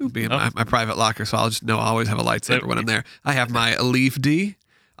Airbnb. It'll be in my private locker, so I'll just know I always have a lightsaber when I'm there. I have my Alif D,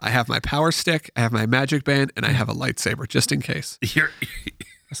 I have my power stick, I have my magic band, and I have a lightsaber just in case.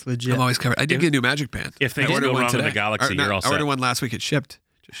 That's legit. I'm always covered. I did get a new magic band. If things go wrong in the galaxy, you're all set. I ordered one last week. It shipped.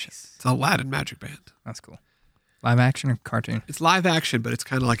 It's Aladdin magic band. That's cool. Live action or cartoon? It's live action, but it's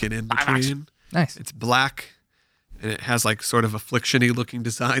kind of like an in-between. Nice. It's black, and it has like sort of affliction-y looking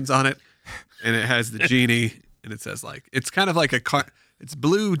designs on it, and it has the genie, and it says like, it's kind of like it's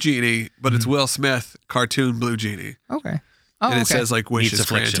blue genie, but it's Will Smith cartoon blue genie. Okay. Oh, And it says like wishes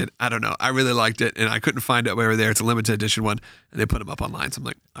affliction. granted. I don't know. I really liked it, and I couldn't find it over there. It's a limited edition one, and they put them up online. So I'm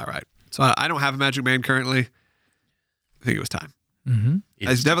like, all right. So I don't have a magic band currently. I think it was time. Mm-hmm.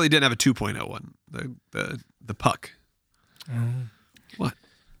 I definitely didn't have a 2.0 one. The puck. What?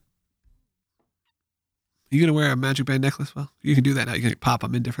 You gonna wear a magic band necklace? Well, you can do that now. You can pop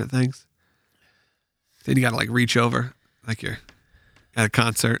them in different things. Then you gotta like reach over, like you're at a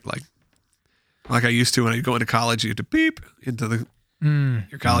concert, like I used to when I go into college. You have to beep into the.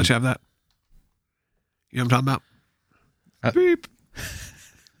 Your college have that? You know what I'm talking about? Beep.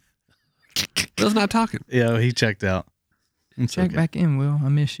 Will's not talking. Yeah, he checked out. It's Check okay. back in, Will. I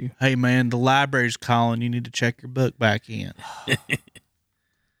miss you. Hey, man, the library's calling. You need to check your book back in.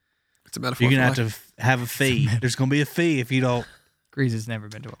 It's a metaphor. You're going for to life. have a fee. There's going to be a fee if you don't. Grease has never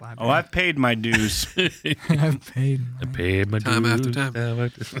been to a Oh, library. I've paid my dues. I've paid. I paid my Time dues. after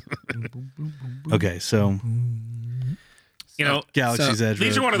time. Okay, so You know, Galaxy's Edge.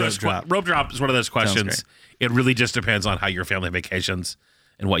 these are one of those. Rope drop is one of those questions. great. It really just depends on how your family vacations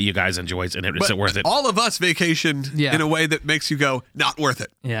and what you guys enjoys, and is it worth it? All of us vacationed Yeah. in a way that makes you go, not worth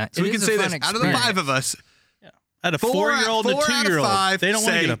it. Yeah. So it we can is a say fun this. Out of the experience. 5 of us, I had a 4 4-year-old and a 4 out of 2-year-old. 5 They don't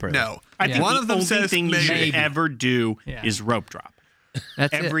want to say get up early. no. I Yeah. think One the of them only says thing you should maybe. ever do Yeah. is rope drop.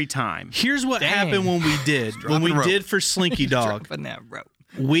 That's Every time. Here's what Dang. happened when we did. When we dropping rope. did for Slinky Dog. Dropping that rope.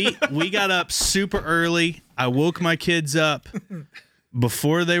 we got up super early. I woke my kids up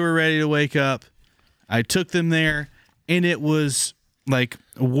before they were ready to wake up. I took them there, and it was like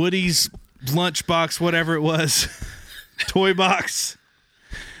Woody's lunchbox, whatever it was, toy box,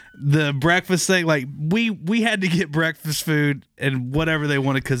 the breakfast thing. Like we had to get breakfast food and whatever they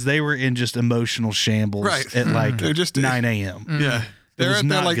wanted because they were in just emotional shambles Right. at like They're just 9 a.m. Yeah. They're was at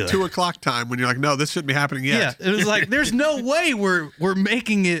their not like good. 2 o'clock time when you're like, no, this shouldn't be happening yet. Yeah, it was like there's no way we're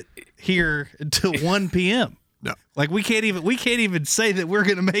making it here until 1 p.m. No. Like we can't even say that we're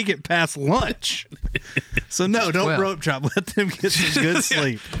gonna make it past lunch. So no, don't Well. rope drop. Let them get some good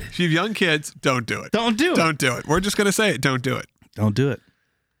sleep. If you have young kids, don't do it. Don't do it. Don't do it. We're just going to say it. Don't do it. Don't do it.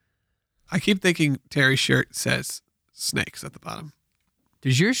 I keep thinking Terry's shirt says snakes at the bottom.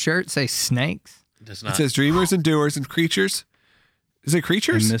 Does your shirt say snakes? Does It not. says dreamers and doers and creatures. Is it And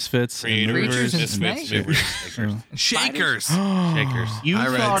creatures? misfits. And Creatures movers. and snakes? Shakers. Shakers. You I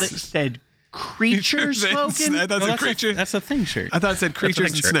read thought s- it said creature spoken? I thought it No, said that's, creature. that's a thing shirt. I thought it said creatures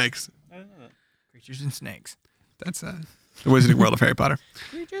and picture. snakes. Creatures and snakes. That's the Wizarding World of Harry Potter.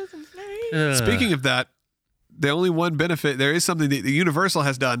 Speaking of that, the only one benefit, there is something that the Universal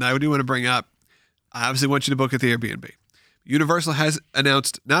has done. I do want to bring up. I obviously want you to book at the Airbnb. Universal has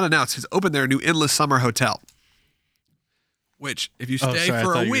has opened their new Endless Summer Hotel. Which, if you Oh, stay sorry, I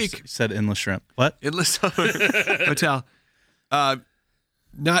for thought a you week, said endless shrimp. What? Endless Summer Hotel,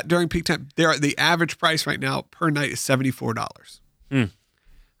 not during peak time. The average price right now per night is $74.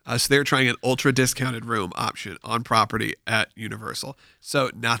 So they're trying an ultra discounted room option on property at Universal. So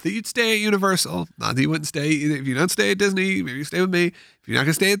not that you'd stay at Universal, not that you wouldn't stay. If you don't stay at Disney, maybe you stay with me. If you're not going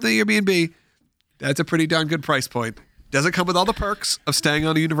to stay at the Airbnb, that's a pretty darn good price point. Doesn't come with all the perks of staying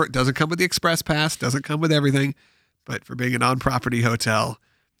on a Universal. Doesn't come with the Express Pass. Doesn't come with everything. But for being an on-property hotel,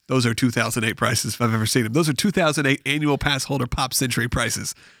 those are 2008 prices if I've ever seen them. Those are 2008 annual pass holder Pop Century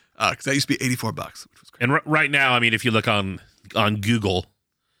prices. Because that used to be $84, which was great. And right now, I mean, if you look on Google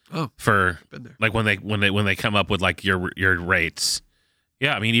for been there. like when they come up with like your rates,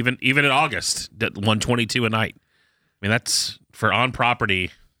 yeah, I mean even in August, that $122 a night. I mean that's for on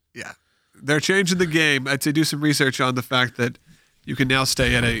property. Yeah. They're changing the game. I'd say do some research on the fact that you can now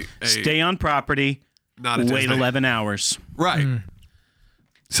stay at a Stay on property, not a wait Disney. 11 hours. Right.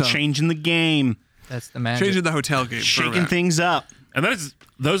 So Changing the game, That's the magic. changing the hotel game. for shaking that. things up. And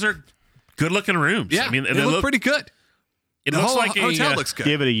those are good looking rooms. Yeah. I mean they look pretty good. It The looks whole like hotel looks good.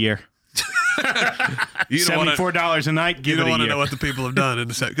 Give it a year. You don't wanna- $74 a night. You Give don't it a want to year. know what the people have done in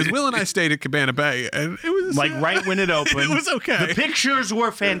the set because Will and I stayed at Cabana Bay and it was Like right when it opened. It was okay. The pictures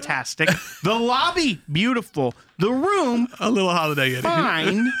were fantastic. The lobby, beautiful. The room, a little Holiday Inn.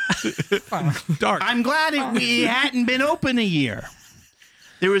 fine. Dark. I'm glad it hadn't been open a year.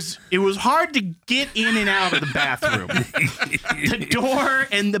 It was hard to get in and out of the bathroom. The door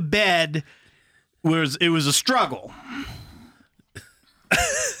and the bed was a struggle.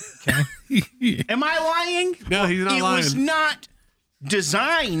 Am I lying? No, he's not It lying. was not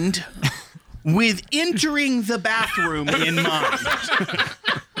designed with entering the bathroom in mind.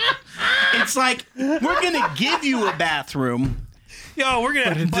 It's like we're gonna give you a bathroom. Yo, we're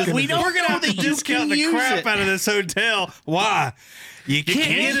gonna we don't we're gonna know have to that you discount can the use crap it. out of this hotel. Why? You can't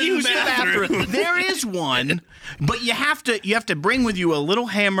get in use the bathroom. There is one, but you have to bring with you a little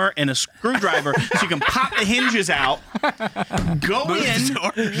hammer and a screwdriver so you can pop the hinges out. Go in,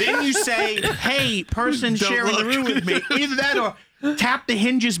 then you say, "Hey, person sharing the room with me, either that or tap the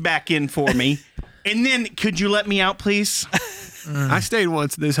hinges back in for me." And then, could you let me out, please? I stayed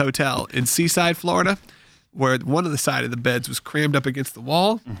once in this hotel in Seaside, Florida, where one of the side of the beds was crammed up against the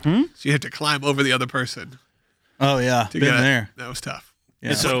wall, so you had to climb over the other person Oh yeah, to been get there. That was tough.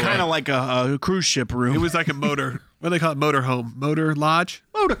 Yeah. So kind of like a cruise ship room. It was like a motor. What do they call it? Motor home, motor lodge,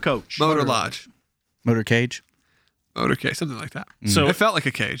 motor coach. motor lodge, Motor cage. motor cage, something like that. So- it felt like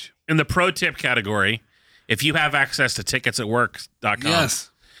a cage. In the pro tip category, if you have access to ticketsatwork.com,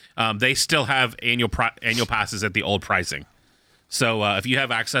 Yes. they still have annual passes at the old pricing. So if you have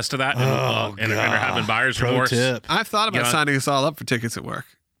access to that and are having buyer's Pro remorse, tip. I've thought about Yeah. signing us all up for tickets at work,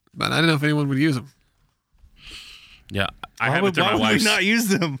 but I didn't know if anyone would use them. yeah, I Why have it would, through why my would we wife's. not use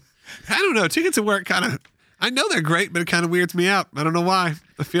them? I don't know. Tickets at work kind of. I know they're great, but it kind of weirds me out. I don't know why.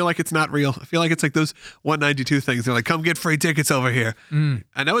 I feel like it's not real. I feel like it's like those 192 things. They're like, come get free tickets over here.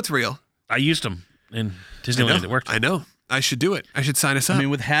 I know it's real. I used them in Disneyland. It worked. I know. I should do it. I should sign us up. I mean,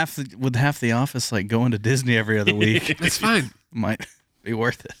 with half the office like going to Disney every other week, it's fine. might be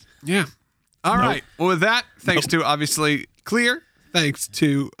worth it. Yeah. All right. Well, with that, thanks to obviously Clear. Thanks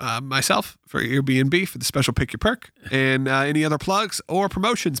to myself for Airbnb for the special Pick Your Perk. And any other plugs or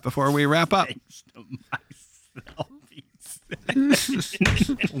promotions before we wrap up?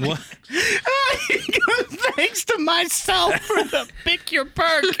 What? Thanks to myself for the pick your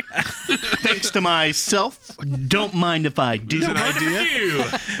perk. Thanks to myself. Don't mind if I do. It was an idea.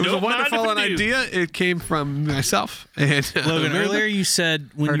 It was a wonderful idea. It came from myself. And, Logan, earlier you said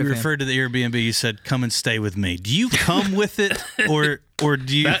when Heard you of him. referred to the Airbnb, you said, "Come and stay with me." Do you come with it, or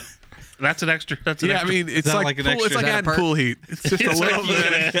do you? That's an extra. That's an Yeah, I extra. mean, it's that like, like an pool, it's extra- like Is that a adding perk? pool heat. It's just a little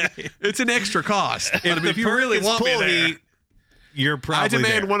bit. It's an extra cost. But I mean, if you really want me there, you're probably I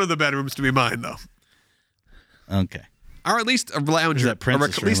demand there. one of the bedrooms to be mine, though, Okay. or at least a lounge, that or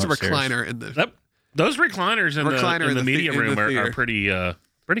princess at least a room upstairs? recliner in the. Yep. Those recliners in Recliner the in the media the- in room the are theater.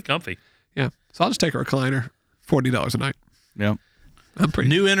 pretty comfy. Yeah, so I'll just take a recliner, $40 a night. Yep. I'm pretty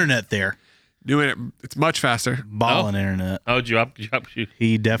New internet there. doing it. It's much faster. Balling internet. Oh, you up?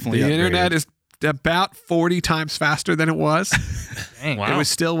 He definitely. The internet upgraded. is about 40 times faster than it was. Dang. Wow. It was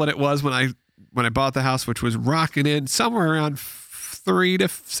still what it was when I bought the house, which was rocking in somewhere around 3 to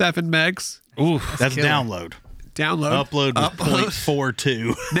 7 megs. Ooh, that's killer. download. Download. Upload was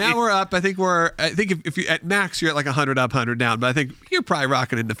 0.42. Now we're up. I think if you at max you're at like 100 up, 100 down, but I think you're probably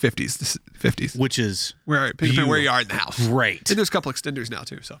rocking in the 50s. Which is Where you are in the house. great. And there's a couple extenders now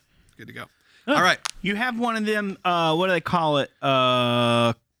too, so good to go. All right, You have one of them. What do they call it?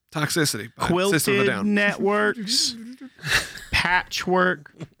 toxicity. by System of a Quilted Down. networks,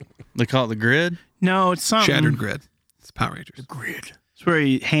 patchwork. They call it the grid. No, it's something. Shattered Grid. It's Power Rangers. Grid. It's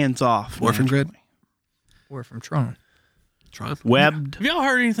very hands off. Orphan Grid. We're from Tron. Tron. Webbed. Have y'all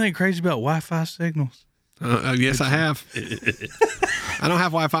heard anything crazy about Wi-Fi signals? Yes, I have. I don't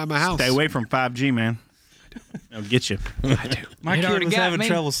have Wi-Fi in my house. Stay away from 5G, man. They'll get you. My It kid already was got having me.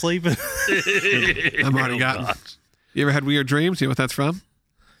 trouble sleeping. I'm already gotten. You ever had weird dreams? You know what that's from?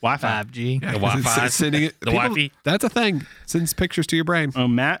 Wi-Fi. 5G. Yeah, 'cause Wi-Fi. it's sending it. The people- Wi-Fi. That's a thing. Sends pictures to your brain. Oh,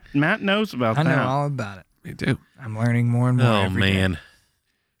 Matt knows about I know that. all about it. Me too. I'm learning more and more. Oh every day. man,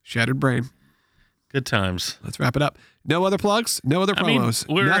 Shattered brain. good times. Let's wrap it up. No other plugs. No other I mean, promos.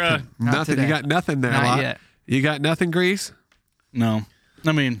 we're, nothing. Not Nothing. You today. got nothing there. Not Lot. yet. You got nothing, Grease. No,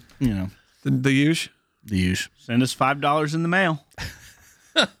 I mean, The usual. the usual. Send us $5 in the mail.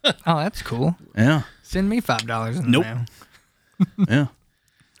 Oh, that's cool. Yeah, Send me $5 in the Nope. mail. yeah.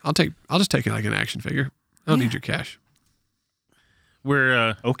 I'll just take it like an action figure. I don't need your cash.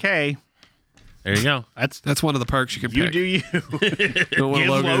 We're Okay. there. You go. That's one of the perks you can You pick. do you. Don't want Give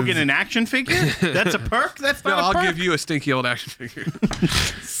Logan's- Logan an action figure? That's a perk? That's No, not a I'll perk. give you a stinky old action figure.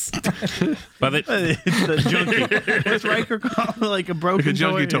 But It's a junkie. What's Riker called? Like a broken Like a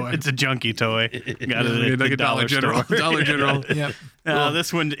junkie toy. It's a junkie toy. Got it at like the a Dollar General. store. Dollar General. Yep.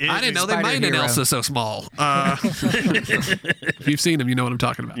 This one is. I didn't know they Spider made an Hero. Elsa so small. If you've seen them, you know what I'm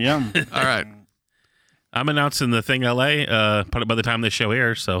talking about. Yeah. All right. I'm announcing the thing LA probably by the time this show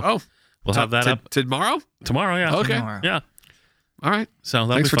airs. So Oh, we'll have that up tomorrow. tomorrow. Yeah. Okay. Tomorrow. Yeah. All right. So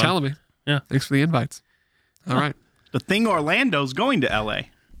that'll Thanks be for fun. telling me. Yeah. Thanks for the invites. All right. The thing Orlando's going to LA.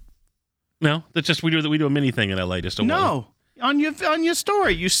 No, that's just we do a mini thing in LA. Just a No. On your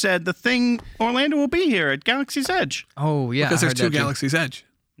story, you said the thing Orlando will be here at Galaxy's Edge. Oh yeah. Because I there's heard two that too. Galaxy's Edge.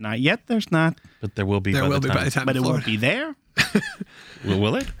 Not yet. There's not. but there will be. There by will the be time. by the time. But it in won't Florida. be there.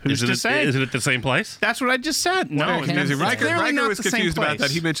 Will it? Who's is to it say? Is it at the same place? That's what I just said. No, Well, it's Riker clearly not was the same confused about that.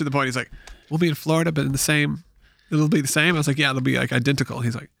 place. He mentioned the point. He's like, "We'll be in Florida, but in the same. It'll be the same." I was like, "Yeah, it'll be like identical."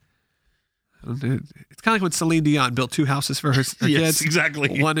 He's like, "It's kind of like when Celine Dion built two houses for her Yes, kids,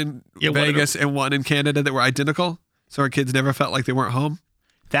 exactly. one in Yeah, one in Vegas and one in Canada that were identical, so her kids never felt like they weren't home."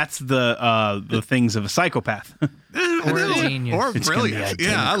 That's the things of a psychopath. Or a genius. or It's gonna be brilliant.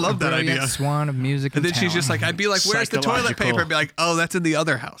 Yeah, I love that Brilliant idea. swan of music. And then she's just like, I'd be like, "Where's the toilet Psychological. paper?" And be like, "Oh, that's in the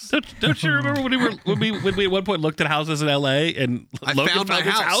other house." Don't you remember when we at one point looked at houses in LA and I Logan found my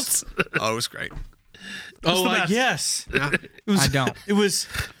his house. Oh, it was great. Oh, the best. yes. Yeah. It was, I don't. It was.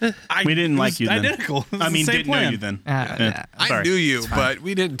 We didn't like you then. Identical. It was I the mean, same didn't know plan. you then. I Sorry. knew you, but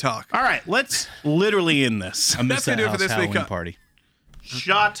we didn't talk. All right, let's literally end this. I missed That's gonna that do it for house this week. Halloween party.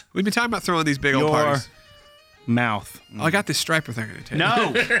 Shut We've been talking about throwing these big old your parties. mouth. Oh, I got this striper thing to take.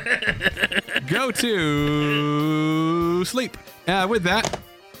 No. Go to sleep. With that,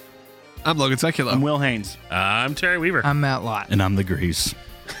 I'm Logan Seculo. I'm Will Haynes. I'm Terry Weaver. I'm Matt Lott. And I'm the grease.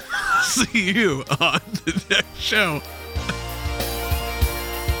 See you on the next show.